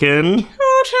 You reckon?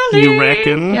 Totally. You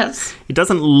reckon? Yes. It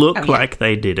doesn't look like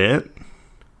they did it,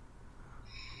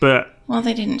 but... Well,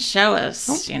 they didn't show us,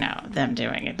 them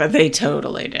doing it, but they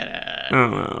totally did it.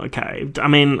 Oh, okay. I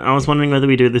mean, I was wondering whether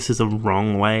we do this as a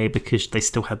wrong way because they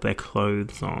still have their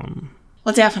clothes on.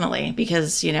 Well, definitely,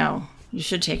 because, you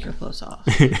should take your clothes off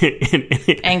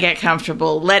and get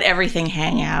comfortable. Let everything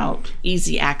hang out.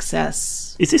 Easy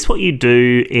access. Is this what you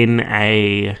do in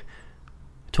a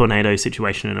tornado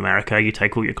situation in America? You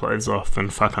take all your clothes off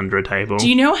and fuck under a table? Do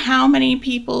you know how many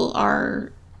people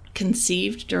are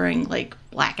conceived during, like,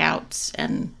 blackouts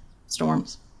and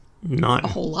storms? No. A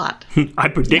whole lot. I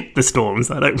predict the storms.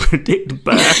 I don't predict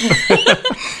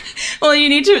birth. Well, you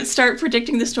need to start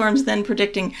predicting the storms, then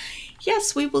predicting,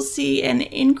 yes, we will see an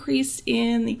increase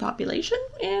in the population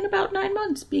in about 9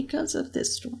 months because of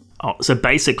this storm. Oh, so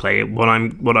basically, what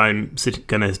I'm going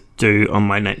to do on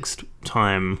my next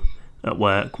time at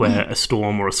work, where a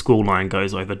storm or a school line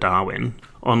goes over Darwin,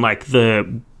 on, like,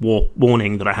 the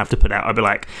warning that I have to put out, I'll be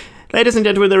like, ladies and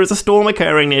gentlemen, there is a storm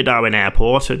occurring near Darwin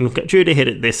Airport and due to hit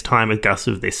at this time with gusts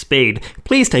of this speed.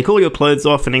 Please take all your clothes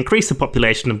off and increase the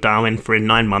population of Darwin, for in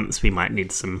 9 months we might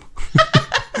need some...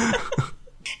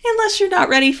 Unless you're not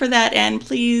ready for that, and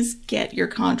please get your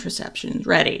contraception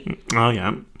ready. Oh,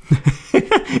 yeah.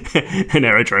 An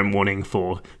aerodrome warning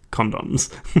for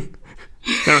condoms.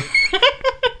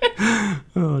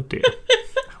 Oh, dear.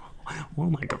 Oh,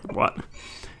 my God, what?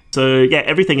 So, yeah,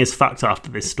 everything is fucked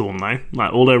after this storm, though.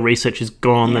 Like, all her research is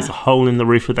gone. Yeah. There's a hole in the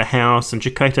roof of the house, and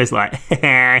Chakotay's like,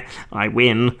 I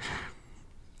win.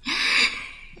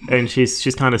 And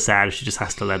she's kind of sad. She just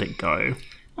has to let it go.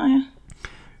 Oh, yeah.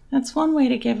 That's one way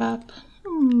to give up.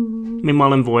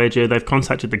 Meanwhile, in Voyager, they've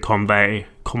contacted the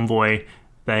convoy.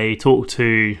 They talk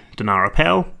to Dinara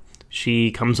Pell.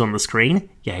 She comes on the screen.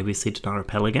 Yay, we see Dinara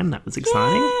Pell again. That was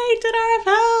exciting. Yay, Dinara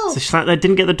Pell! So she's like, they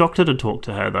didn't get the Doctor to talk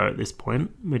to her, though, at this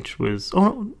point, which was...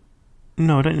 Oh,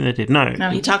 no, I don't think they did. No,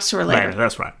 he talks to her later.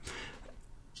 That's right.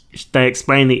 They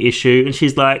explain the issue, and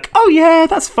she's like, oh, yeah,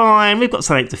 that's fine. We've got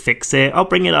something to fix it. I'll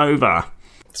bring it over.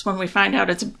 That's when we find out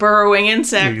it's a burrowing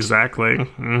insect. Exactly.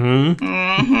 Mm-hmm.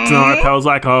 Dinara Pell's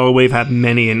like, oh, we've had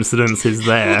many incidences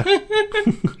there.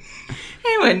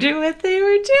 I wonder what they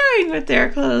were doing with their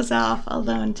clothes off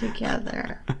alone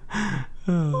together.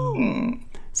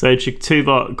 So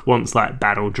Tuvok wants, like,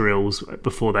 battle drills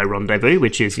before they rendezvous,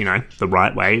 which is, the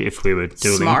right way if we were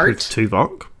dealing with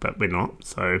Tuvok, but we're not,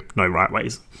 so no right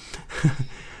ways.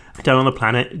 Down on the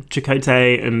planet,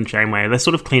 Chakotay and Janeway, they're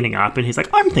sort of cleaning up, and he's like,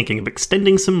 I'm thinking of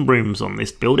extending some rooms on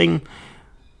this building.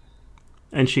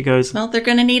 And she goes... Well, they're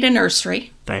going to need a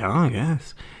nursery. They are,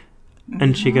 yes.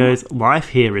 And she goes, life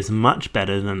here is much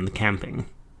better than the camping.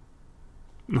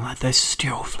 Like, they're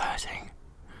still flirting.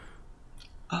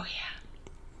 Oh,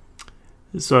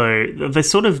 yeah. So they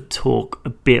sort of talk a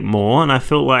bit more, and I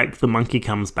feel like the monkey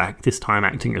comes back, this time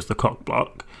acting as the cock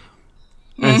block.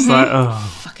 And it's like,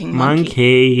 oh, fucking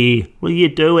monkey. What are you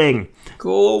doing?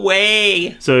 Go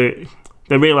away. So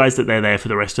they realise that they're there for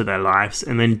the rest of their lives,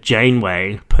 and then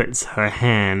Janeway puts her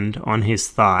hand on his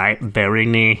thigh very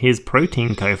near his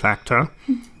protein cofactor.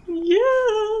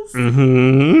 Yes.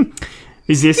 Mm-hmm.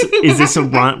 Is this a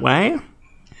right way?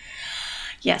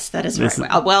 Yes, that is the right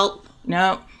way. Well,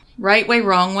 no. Right way,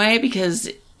 wrong way, because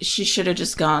she should have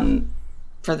just gone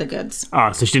for the goods.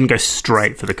 Oh, so she didn't go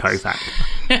straight for the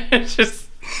cofactor. Just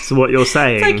So what you're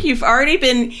saying? It's like you've already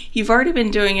been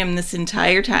doing him this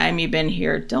entire time you've been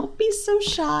here. Don't be so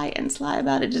shy and sly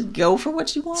about it. Just go for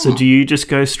what you want. So do you just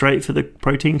go straight for the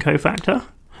protein cofactor?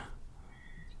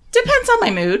 Depends on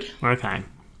my mood. Okay.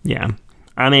 Yeah.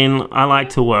 I mean, I like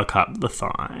to work up the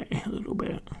thigh a little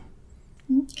bit.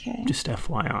 Okay. Just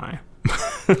FYI.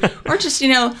 Or just,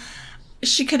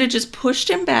 she could have just pushed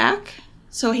him back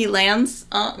so he lands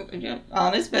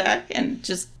on his back and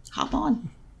just hop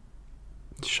on.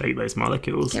 Shake those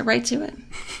molecules. Get right to it.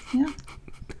 Yeah.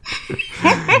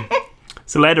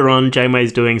 So later on,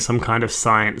 Janeway's doing some kind of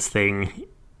science thing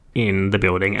in the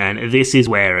building, and this is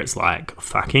where it's like,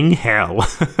 fucking hell.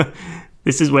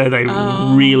 This is where they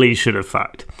really should have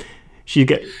fucked.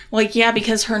 Well, yeah,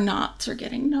 because her knots are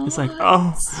getting knots. It's like,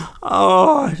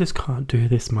 I just can't do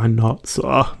this. My knots,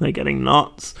 they're getting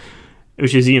knots.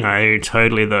 Which is,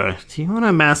 totally do you want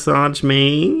to massage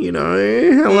me?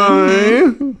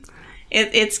 Hello? Mm-hmm.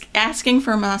 It's asking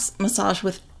for a massage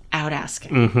without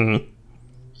asking. Mm-hmm.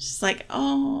 She's like,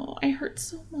 I hurt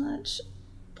so much.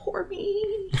 Poor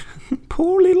me.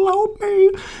 Poor little old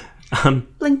me.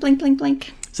 Blink, blink, blink,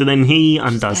 blink. So then he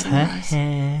undoes her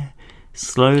hair,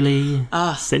 slowly,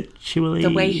 sensually. The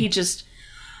way he just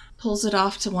pulls it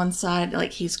off to one side,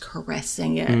 like he's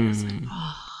caressing it. It's like,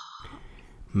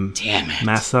 damn it.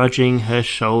 Massaging her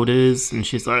shoulders, and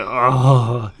she's like,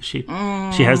 She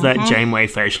has that Janeway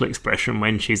facial expression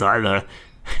when she's either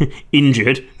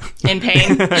injured. In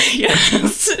pain.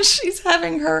 Yes. She's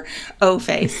having her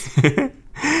face.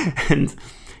 And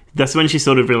that's when she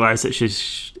sort of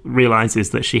realizes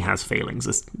that she has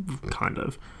feelings, kind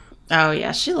of. Oh,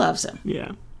 yeah, she loves him.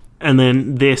 Yeah. And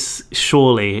then this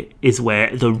surely is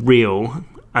where the real...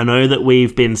 I know that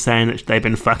we've been saying that they've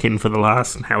been fucking for the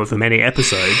last however many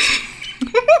episodes,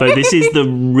 but this is the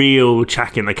real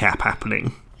Jack in the Cap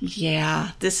happening.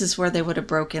 Yeah, this is where they would have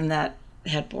broken that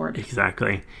headboard.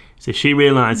 Exactly. So she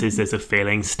realizes there's a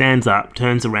feeling, stands up,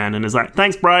 turns around, and is like,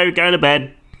 thanks, bro, go to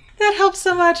bed. That helps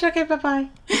so much. Okay, bye-bye.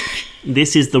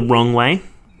 This is the wrong way,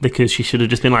 because she should have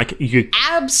just been like,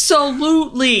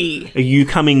 Absolutely. Are you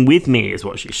coming with me, is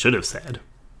what she should have said.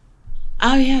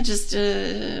 Oh, yeah, just,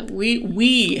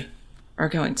 we are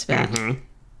going to bed.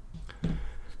 Mm-hmm.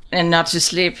 And not to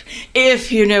sleep,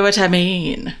 if you know what I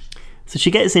mean. So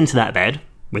she gets into that bed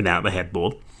without the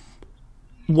headboard.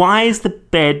 Why is the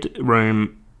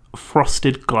bedroom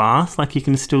frosted glass? Like you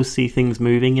can still see things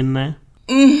moving in there?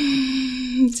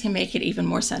 To make it even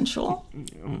more sensual.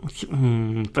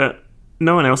 But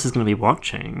no one else is going to be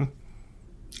watching.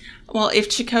 Well, if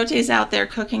Chakotay's out there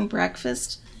cooking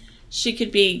breakfast, she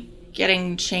could be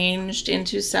getting changed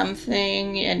into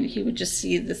something, and he would just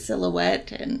see the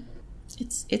silhouette, and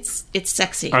it's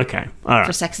sexy. Okay, all right.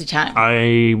 For sexy time.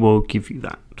 I will give you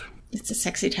that. It's a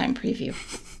sexy time preview.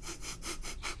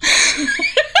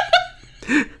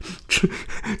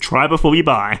 Try before you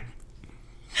buy.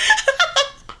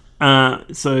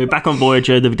 So back on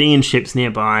Voyager, the Vidian ship's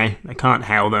nearby. They can't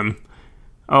hail them.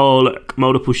 Oh, look,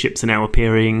 multiple ships are now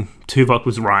appearing. Tuvok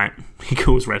was right. He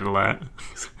calls red alert.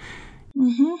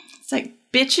 Mm-hmm. It's like,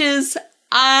 bitches,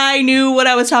 I knew what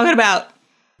I was talking about.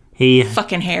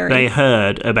 Fucking Harry. They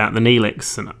heard about the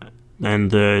Neelix and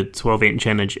the 12-inch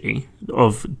energy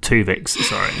of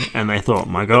Tuvix, and they thought,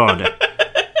 my God.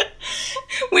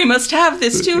 We must have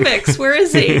this Tuvix. Where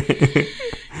is he?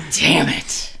 Damn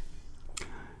it.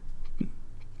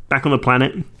 Back on the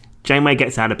planet, Janeway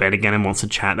gets out of bed again and wants to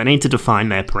chat. They need to define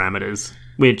their parameters,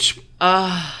 which...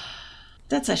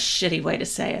 That's a shitty way to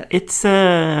say it. It's,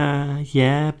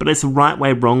 yeah, but it's the right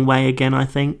way, wrong way again, I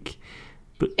think.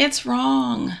 But it's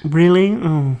wrong. Really?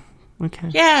 Oh, okay.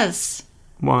 Yes.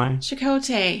 Why?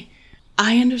 Chakotay,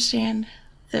 I understand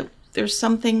that there's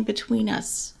something between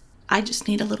us. I just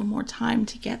need a little more time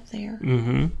to get there.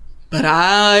 Mm-hmm. But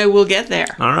I will get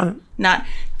there. All right. Not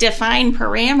define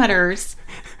parameters.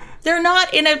 They're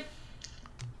not in a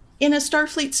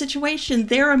Starfleet situation.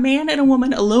 They're a man and a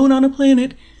woman alone on a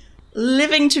planet,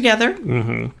 living together,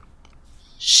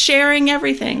 sharing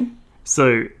everything.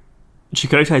 So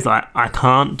Chakotay's like, I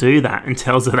can't do that, and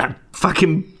tells her that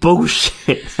fucking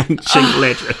bullshit ancient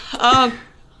legend. Oh,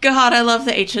 God, I love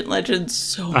the ancient legends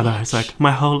so much. I know, it's like,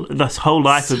 this whole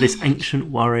life of this ancient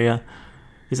warrior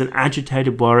is an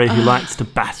agitated warrior who likes to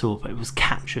battle, but was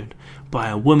captured by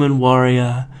a woman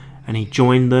warrior, and he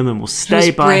joined them and will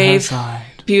stay by her side.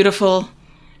 Beautiful,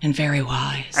 and very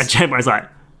wise. And Janeway's like,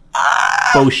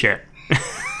 bullshit.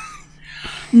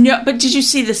 No, but did you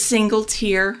see the single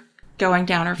tear going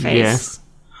down her face? Yes.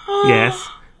 Yes.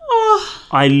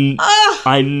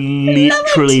 I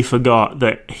literally forgot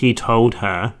that he told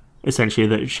her, essentially,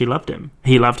 that she loved him.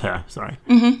 He loved her, sorry.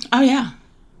 Mm-hmm. Oh, yeah.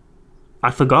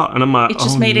 I forgot, and I'm like, It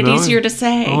just made it easier to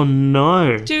say. Oh,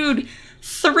 no. Dude,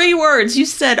 3 words. You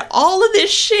said all of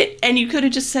this shit, and you could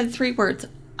have just said 3 words.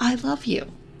 I love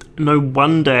you. No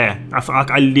wonder.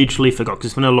 I literally forgot, because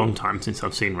it's been a long time since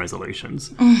I've seen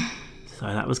resolutions. So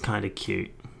that was kind of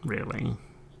cute, really.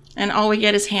 And all we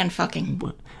get is hand fucking.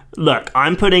 Look,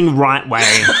 I'm putting right way.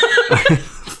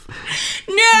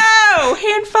 No!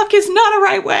 Hand fuck is not a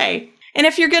right way. And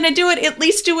if you're going to do it, at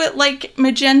least do it like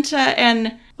Magenta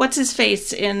and what's his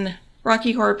face in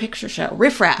Rocky Horror Picture Show?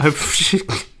 Riff Raff.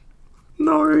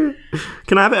 No.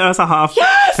 Can I have it as a half?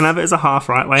 Yes! Can I have it as a half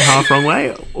right way, half wrong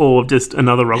way, or just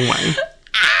another wrong way?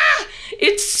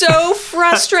 It's so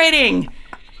frustrating.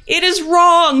 It is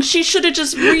wrong. She should have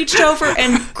just reached over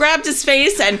and grabbed his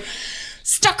face and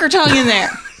stuck her tongue in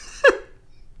there.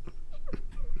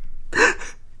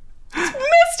 It's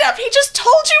messed up. He just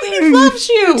told you he loves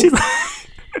you.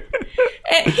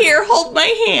 And here, hold my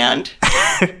hand.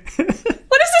 What is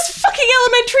this, fucking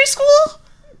elementary school?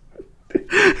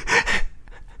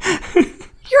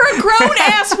 You're a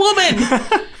grown-ass woman.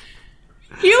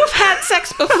 You've had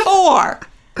sex before.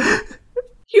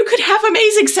 You could have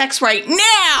amazing sex right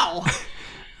now.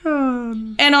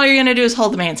 And all you're going to do is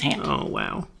hold the man's hand. Oh,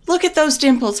 wow. Look at those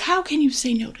dimples. How can you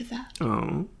say no to that?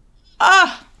 Oh.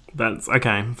 Ah! That's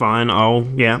okay, fine.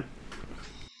 Yeah.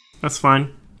 That's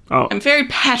fine. Oh. I'm very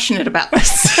passionate about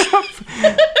this.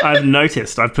 I've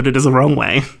noticed. I've put it as a wrong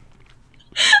way.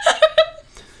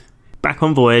 Back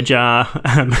on Voyager,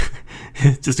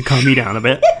 just to calm you down a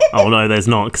bit. Oh, no, there's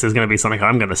not, because there's going to be something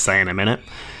I'm going to say in a minute.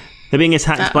 They're being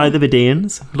attacked by the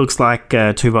Vidians. Looks like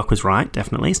Tuvok was right,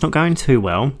 definitely. It's not going too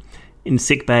well. In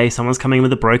sickbay, someone's coming in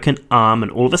with a broken arm,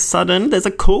 and all of a sudden, there's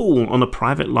a call on a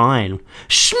private line.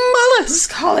 Schmullis! Who's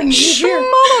calling you here?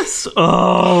 Schmullis!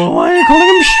 Oh, why are you calling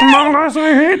him Schmullis?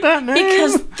 I hate that name.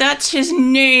 Because that's his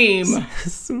name.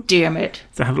 Damn it.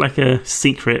 To have like a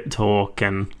secret talk,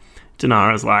 and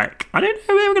Danara's like, I don't know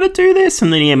how we're going to do this.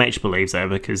 And then EMH believes her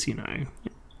because, you know,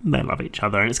 they love each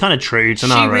other. And it's kind of true.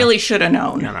 Danara, she really should have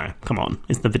known. No, come on.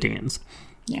 It's the Vidians.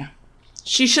 Yeah.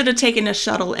 She should have taken a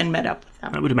shuttle and met up with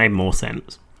them. That would have made more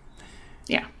sense.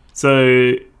 Yeah.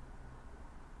 So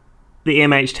the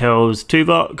EMH tells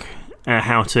Tuvok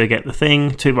how to get the thing.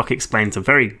 Tuvok explains a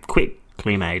very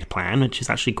quickly made plan, which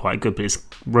is actually quite good, but it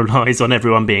relies on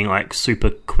everyone being like super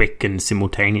quick and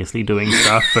simultaneously doing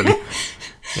stuff. And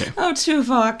yeah. Oh,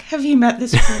 Tuvok, have you met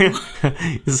this crew?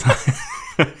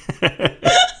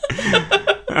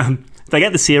 They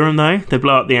get the serum, though. They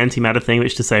blow up the antimatter thing,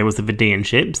 which to say was the Vidian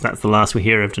ships. That's the last we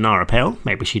hear of Danara Pell.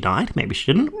 Maybe she died. Maybe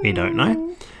she didn't. We don't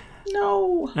know.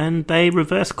 No. And they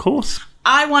reverse course.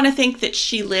 I want to think that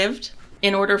she lived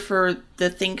in order for the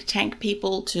think tank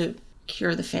people to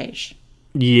cure the phage.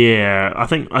 Yeah, I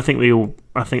think that's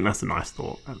a nice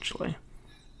thought, actually.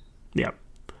 Yeah.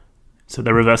 So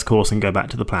they reverse course and go back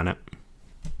to the planet.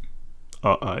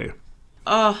 Uh-oh.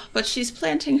 Oh, but she's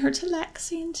planting her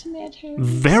Talaxian tomatoes.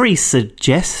 Very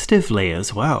suggestively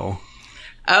as well.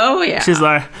 Oh, yeah. She's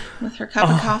like... with her cup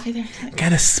of coffee there. Like,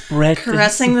 gotta spread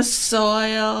caressing the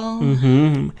soil.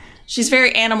 Mm-hmm. She's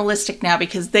very animalistic now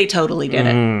because they totally did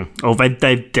it. Oh,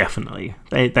 they definitely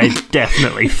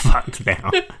fucked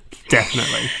now.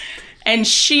 Definitely. And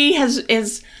she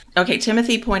is... Okay,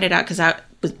 Timothy pointed out, because I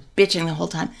was bitching the whole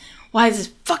time, why is this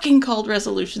fucking called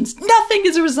Resolutions? Nothing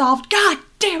is resolved. God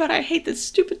damn it, I hate this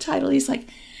stupid title. He's like,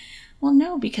 well,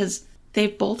 no, because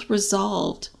they've both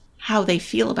resolved how they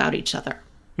feel about each other.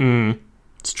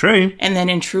 It's true. And then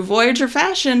in true Voyager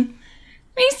fashion,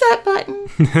 reset button.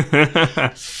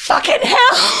 Fucking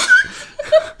hell.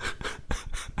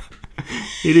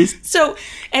 It is. So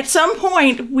at some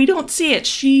point, we don't see it.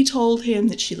 She told him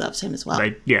that she loves him as well.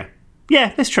 Yeah,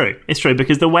 it's true. It's true,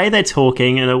 because the way they're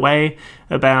talking and the way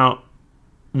about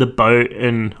the boat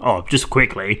and... Oh, just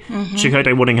quickly,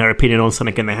 Chakotay wanting her opinion on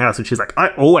something in the house, and she's like, I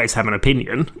always have an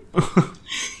opinion.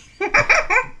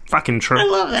 Fucking true. I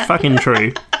love that. Fucking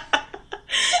true.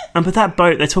 And with that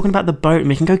boat, they're talking about the boat, and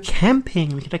we can go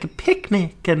camping, we can take a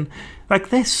picnic, and like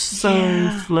they're so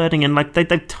flirting, and like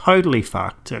they've totally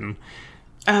fucked. And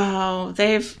oh,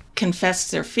 they've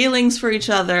confessed their feelings for each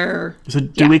other. So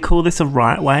do we call this a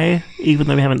right way, even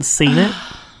though we haven't seen it?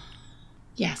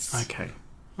 Yes. Okay.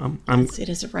 Yes, it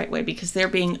is a right way, because they're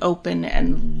being open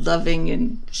and loving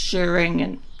and sharing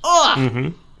and...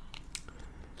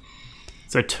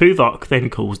 So Tuvok then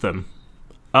calls them.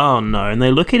 Oh no, and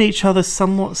they look at each other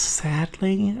somewhat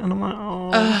sadly, and I'm like,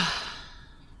 oh.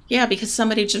 Yeah, because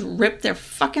somebody just ripped their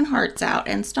fucking hearts out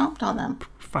and stomped on them.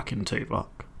 Fucking Tuvok.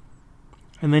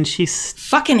 And then she's...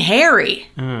 Fucking Harry.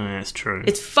 Oh, that's true.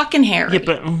 It's fucking Harry. Yeah,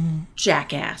 but...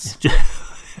 Jackass.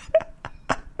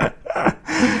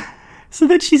 So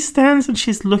then she stands and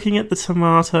she's looking at the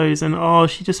tomatoes and, oh,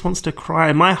 she just wants to cry.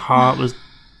 And my heart was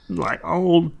like,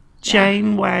 oh,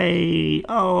 Janeway,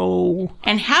 oh.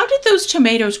 And how did those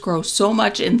tomatoes grow so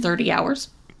much in 30 hours?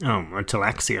 Oh, a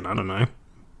Talaxian, I don't know.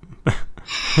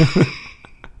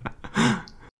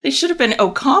 They should have been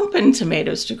Ocampan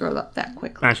tomatoes to grow up that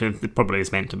quickly. Actually, it probably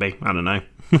is meant to be. I don't know.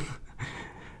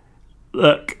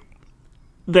 Look,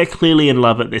 they're clearly in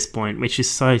love at this point, which is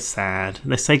so sad.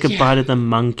 They say goodbye to the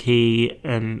monkey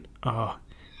and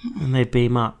they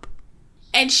beam up.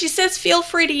 And she says, feel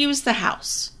free to use the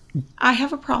house. I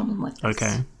have a problem with this.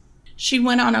 Okay. She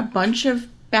went on a bunch of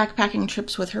backpacking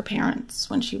trips with her parents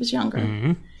when she was younger.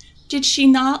 Mm-hmm. Did she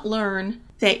not learn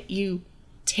that you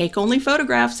take only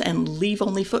photographs and leave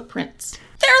only footprints?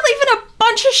 They're leaving a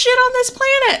bunch of shit on this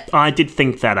planet. I did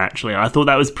think that, actually. I thought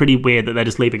that was pretty weird that they're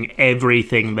just leaving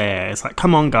everything there. It's like,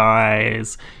 come on,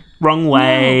 guys. Wrong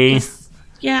way.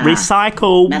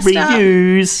 Recycle,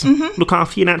 reuse. Mm-hmm. Look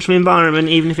after your natural environment,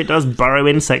 even if it does burrow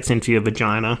insects into your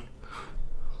vagina.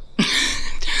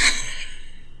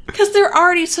 Because they're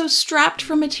already so strapped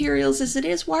for materials as it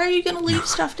is. Why are you going to leave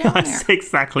stuff down there? That's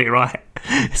exactly right.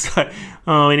 It's like,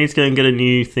 oh, we need to go and get a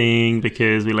new thing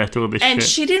because we left all this shit. And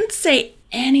she didn't say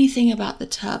anything about the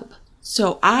tub.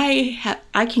 So I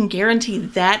can guarantee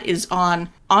that is on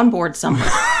board somewhere.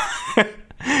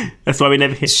 That's why we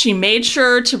never hear... She made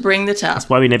sure to bring the tub. That's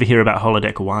why we never hear about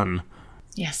Holodeck 1.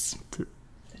 Yes. That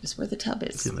is where the tub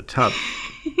is. It's in the tub.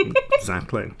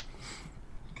 Exactly.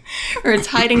 Or it's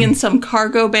hiding in some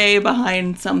cargo bay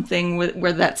behind something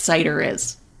where that cider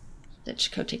is that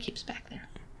Chakotay keeps back there.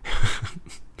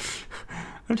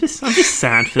 I'm just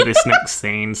sad for this next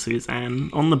scene, Suzanne.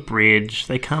 On the bridge,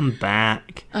 they come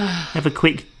back, have a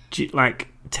quick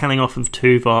telling off of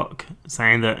Tuvok,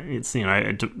 saying that it's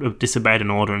disobeyed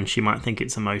an order and she might think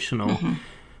it's emotional. Mm-hmm.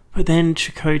 But then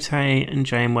Chakotay and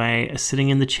Janeway are sitting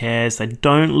in the chairs. They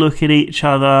don't look at each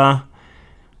other.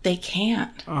 They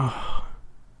can't. Oh.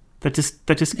 They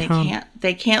can't.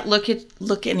 They can't look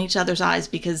in each other's eyes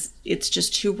because it's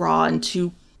just too raw and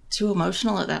too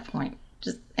emotional at that point.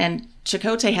 And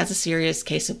Chakotay has a serious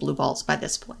case of blue balls by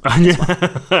this point.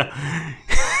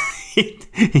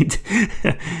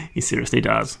 He seriously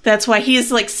does. That's why he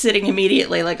is sitting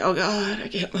immediately like, oh God, I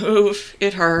can't move.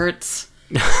 It hurts.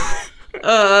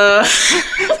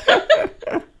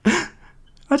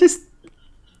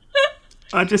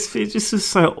 I just feel this is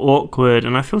so awkward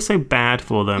and I feel so bad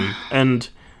for them. And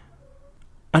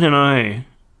I don't know.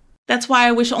 That's why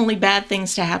I wish only bad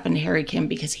things to happen to Harry Kim,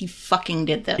 because he fucking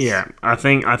did this. Yeah, I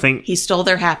think he stole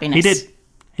their happiness. He did.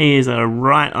 He is a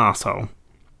right arsehole.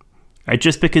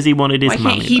 Just because he wanted his money.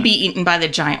 Why can't he be eaten by the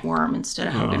giant worm instead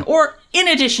of Hogan? Or in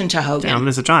addition to Hogan. Damn,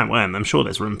 there's a giant worm. I'm sure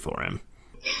there's room for him.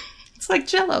 It's like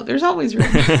Jell-O. There's always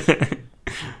room.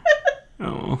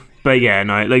 Oh, but yeah,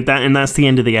 no, that, and that's the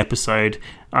end of the episode.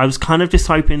 I was kind of just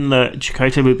hoping that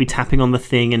Chakotay would be tapping on the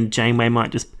thing and Janeway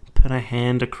might just put her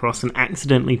hand across and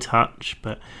accidentally touch,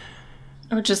 but...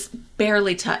 Or just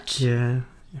barely touch. Yeah.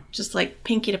 Just like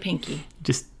pinky to pinky.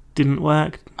 Just didn't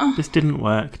work. Just didn't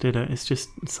work, did it? It's just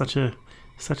such a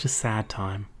sad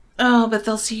time. Oh, but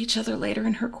they'll see each other later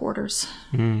in her quarters.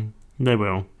 They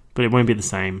will, but it won't be the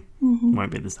same. Mm-hmm.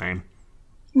 Won't be the same.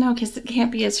 No, because it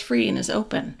can't be as free and as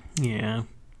open. Yeah.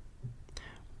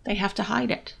 They have to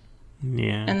hide it.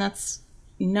 Yeah. And that's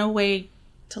no way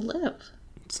to live.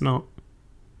 It's not.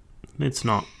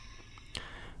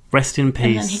 Rest in peace.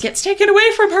 And then he gets taken away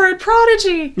from her in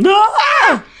Prodigy. No!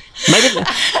 I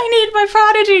need my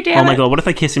Prodigy, damn it. Oh my god, what if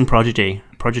they kiss in Prodigy?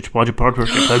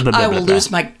 I will lose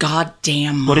my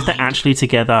goddamn mind. What if they're actually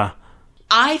together?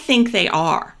 I think they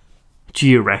are. Do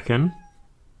you reckon?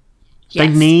 Yes,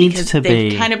 they need because to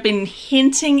they've be. kind of been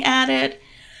hinting at it,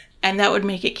 and that would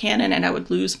make it canon, and I would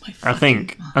lose my fucking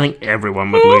mind. I think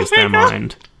everyone would lose their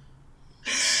mind.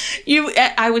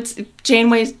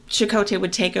 Janeway Chakotay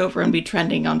would take over and be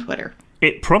trending on Twitter.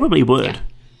 It probably would.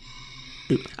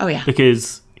 Yeah. Oh yeah.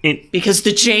 Because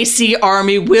the JC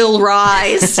army will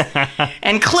rise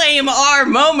and claim our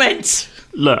moment.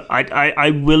 Look,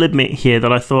 I will admit here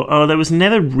that I thought, there was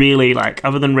never really,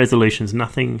 other than resolutions,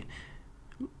 nothing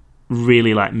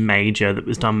really, major that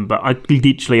was done. But I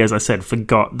literally, as I said,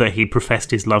 forgot that he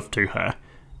professed his love to her.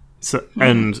 So,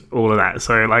 and all of that.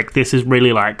 So, this is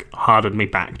really, hardened me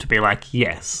back to be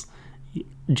yes,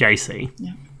 JC.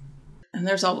 Yeah. And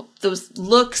there's all those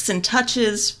looks and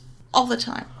touches all the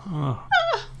time.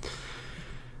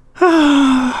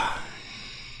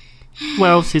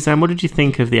 Well, Suzanne, what did you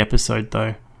think of the episode,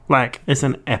 though? As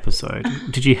an episode.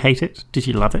 Did you hate it? Did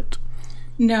you love it?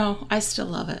 No, I still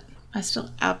love it. I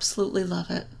still absolutely love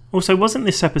it. Also, wasn't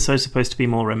this episode supposed to be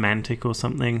more romantic or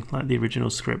something, like the original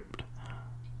script?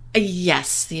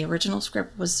 Yes, the original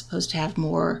script was supposed to have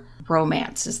more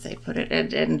romance, as they put it,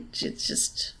 and it's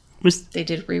just they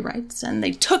did rewrites and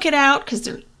they took it out because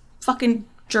they're fucking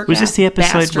jerk. Was this the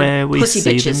episode where we see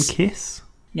bitches. them kiss?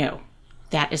 No,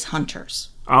 that is Hunters.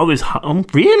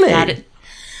 Really?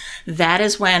 That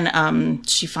is when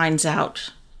she finds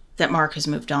out that Mark has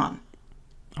moved on.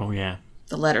 Oh yeah,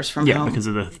 the letters from home. Yeah, because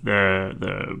of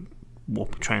the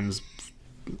warp trans.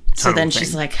 So then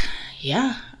she's like,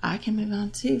 "Yeah, I can move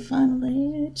on too.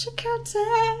 Finally,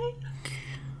 Chakotay.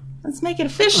 Let's make it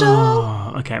official."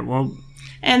 Oh, okay, well,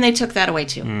 and they took that away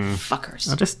too.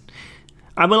 Fuckers.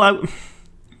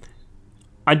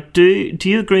 I do. Do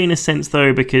you agree in a sense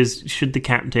though? Because should the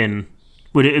captain,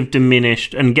 would it have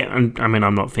diminished and get? I mean,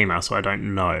 I'm not female, so I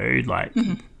don't know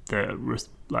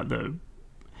the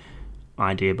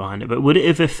idea behind it. But would it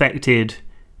have affected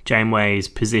Janeway's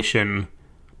position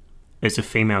as a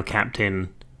female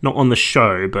captain, not on the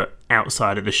show, but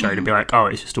outside of the show, to be like, oh,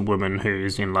 it's just a woman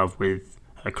who's in love with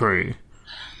her crew?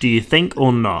 Do you think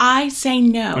or not? I say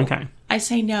no. Okay. I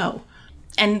say no.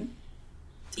 And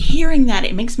hearing that,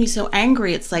 it makes me so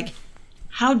angry. It's like,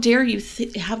 how dare you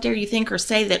think or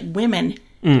say that women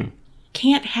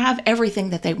can't have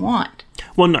everything that they want?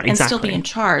 Well, no, exactly. And still be in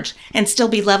charge and still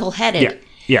be level-headed.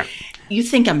 Yeah. You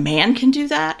think a man can do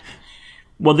that?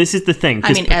 Well, this is the thing.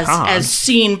 I mean, as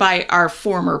seen by our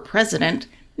former president,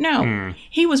 no.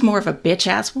 He was more of a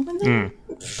bitch-ass woman than...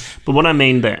 But what I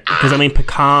mean because I mean,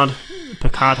 Picard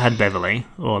had Beverly,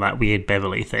 or that weird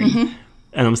Beverly thing.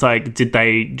 And I was like, do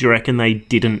you reckon they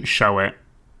didn't show it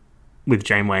with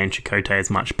Janeway and Chakotay as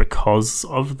much because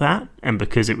of that? And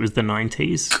because it was the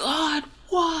 90s? God,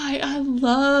 why? I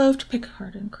loved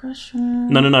Picard and Crusher.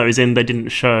 No, as in they didn't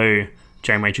show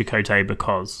Janeway Chakotay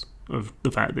because of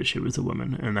the fact that she was a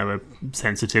woman and they were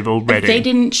sensitive already. They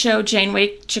didn't show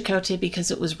Janeway Chakotay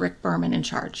because it was Rick Berman in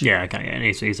charge. Yeah, okay, yeah, and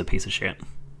he's a piece of shit.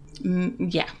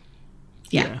 Yeah.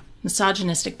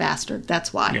 Misogynistic bastard,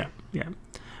 that's why. Yeah.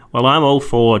 Well, I'm all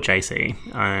for JC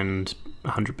and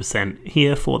 100%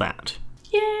 here for that.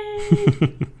 Yay!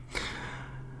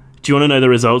 Do you want to know the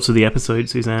results of the episode,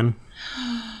 Suzanne?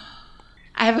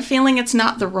 I have a feeling it's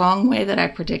not the wrong way that I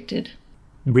predicted.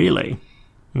 Really?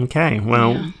 Okay,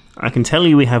 well, I can tell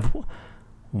you we have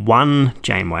 1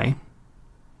 Janeway,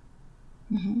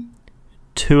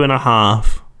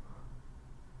 2.5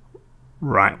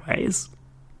 right ways.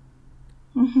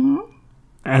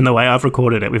 And the way I've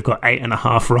recorded it, we've got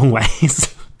 8.5 wrong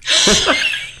ways. So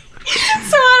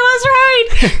I was right!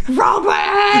 Wrong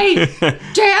way!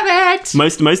 Damn it!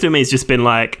 Most of me has just been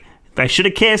like, they should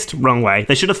have kissed, wrong way.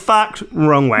 They should have fucked,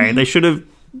 wrong way. They should have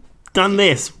done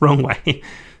this, wrong way.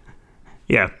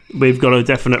 Yeah, we've got a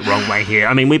definite wrong way here.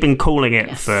 I mean, we've been calling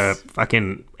it for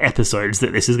fucking episodes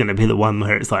that this is going to be the one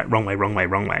where it's like wrong way, wrong way,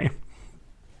 wrong way.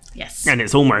 Yes. And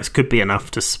it's almost could be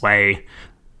enough to sway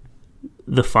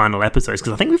the final episodes,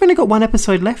 because I think we've only got 1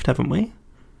 episode left, haven't we?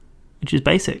 Which is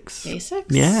Basics.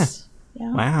 Basics? Yeah.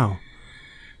 Wow.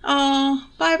 Oh,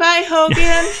 bye-bye,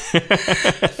 Hogan.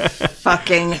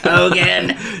 Fucking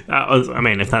Hogan. I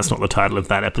mean, if that's not the title of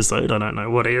that episode, I don't know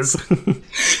what is.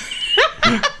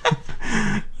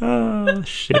 Oh,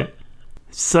 shit.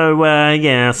 So,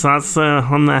 so that's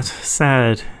on that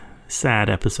sad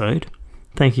episode.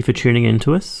 Thank you for tuning in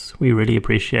to us. We really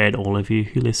appreciate all of you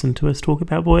who listen to us talk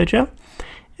about Voyager.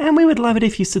 And we would love it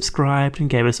if you subscribed and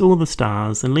gave us all the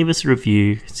stars and leave us a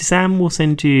review. Suzanne will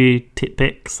send you tit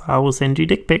pics. I will send you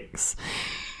dick pics.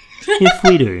 If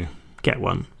we do get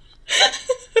one.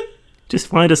 Just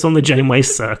find us on the Janeway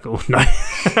Circle. No.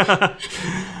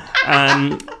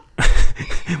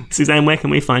 Suzanne, where can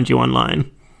we find you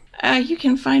online? You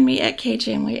can find me at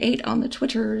KJaneway8 on the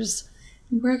Twitters.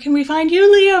 Where can we find you,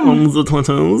 Liam? On the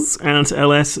Twitters at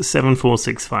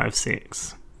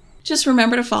LS74656. Just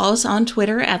remember to follow us on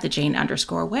Twitter at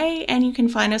 @TheJane_Way, and you can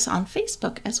find us on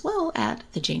Facebook as well at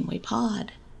The Janeway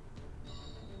Pod.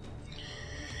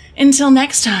 Until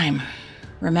next time,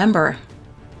 remember,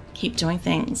 keep doing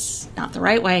things not the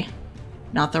right way,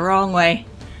 not the wrong way.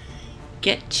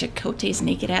 Get Chakotay's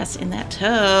naked ass in that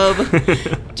tub.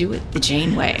 Do it the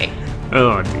Janeway.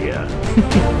 Oh, dear.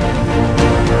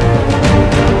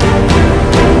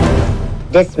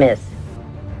 Dismiss.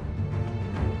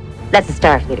 That's a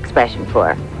Starfleet expression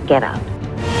for get out.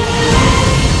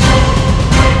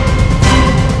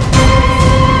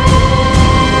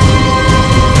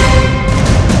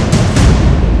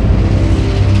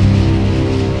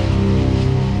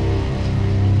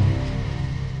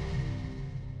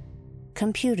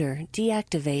 Computer,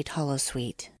 deactivate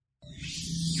holosuite.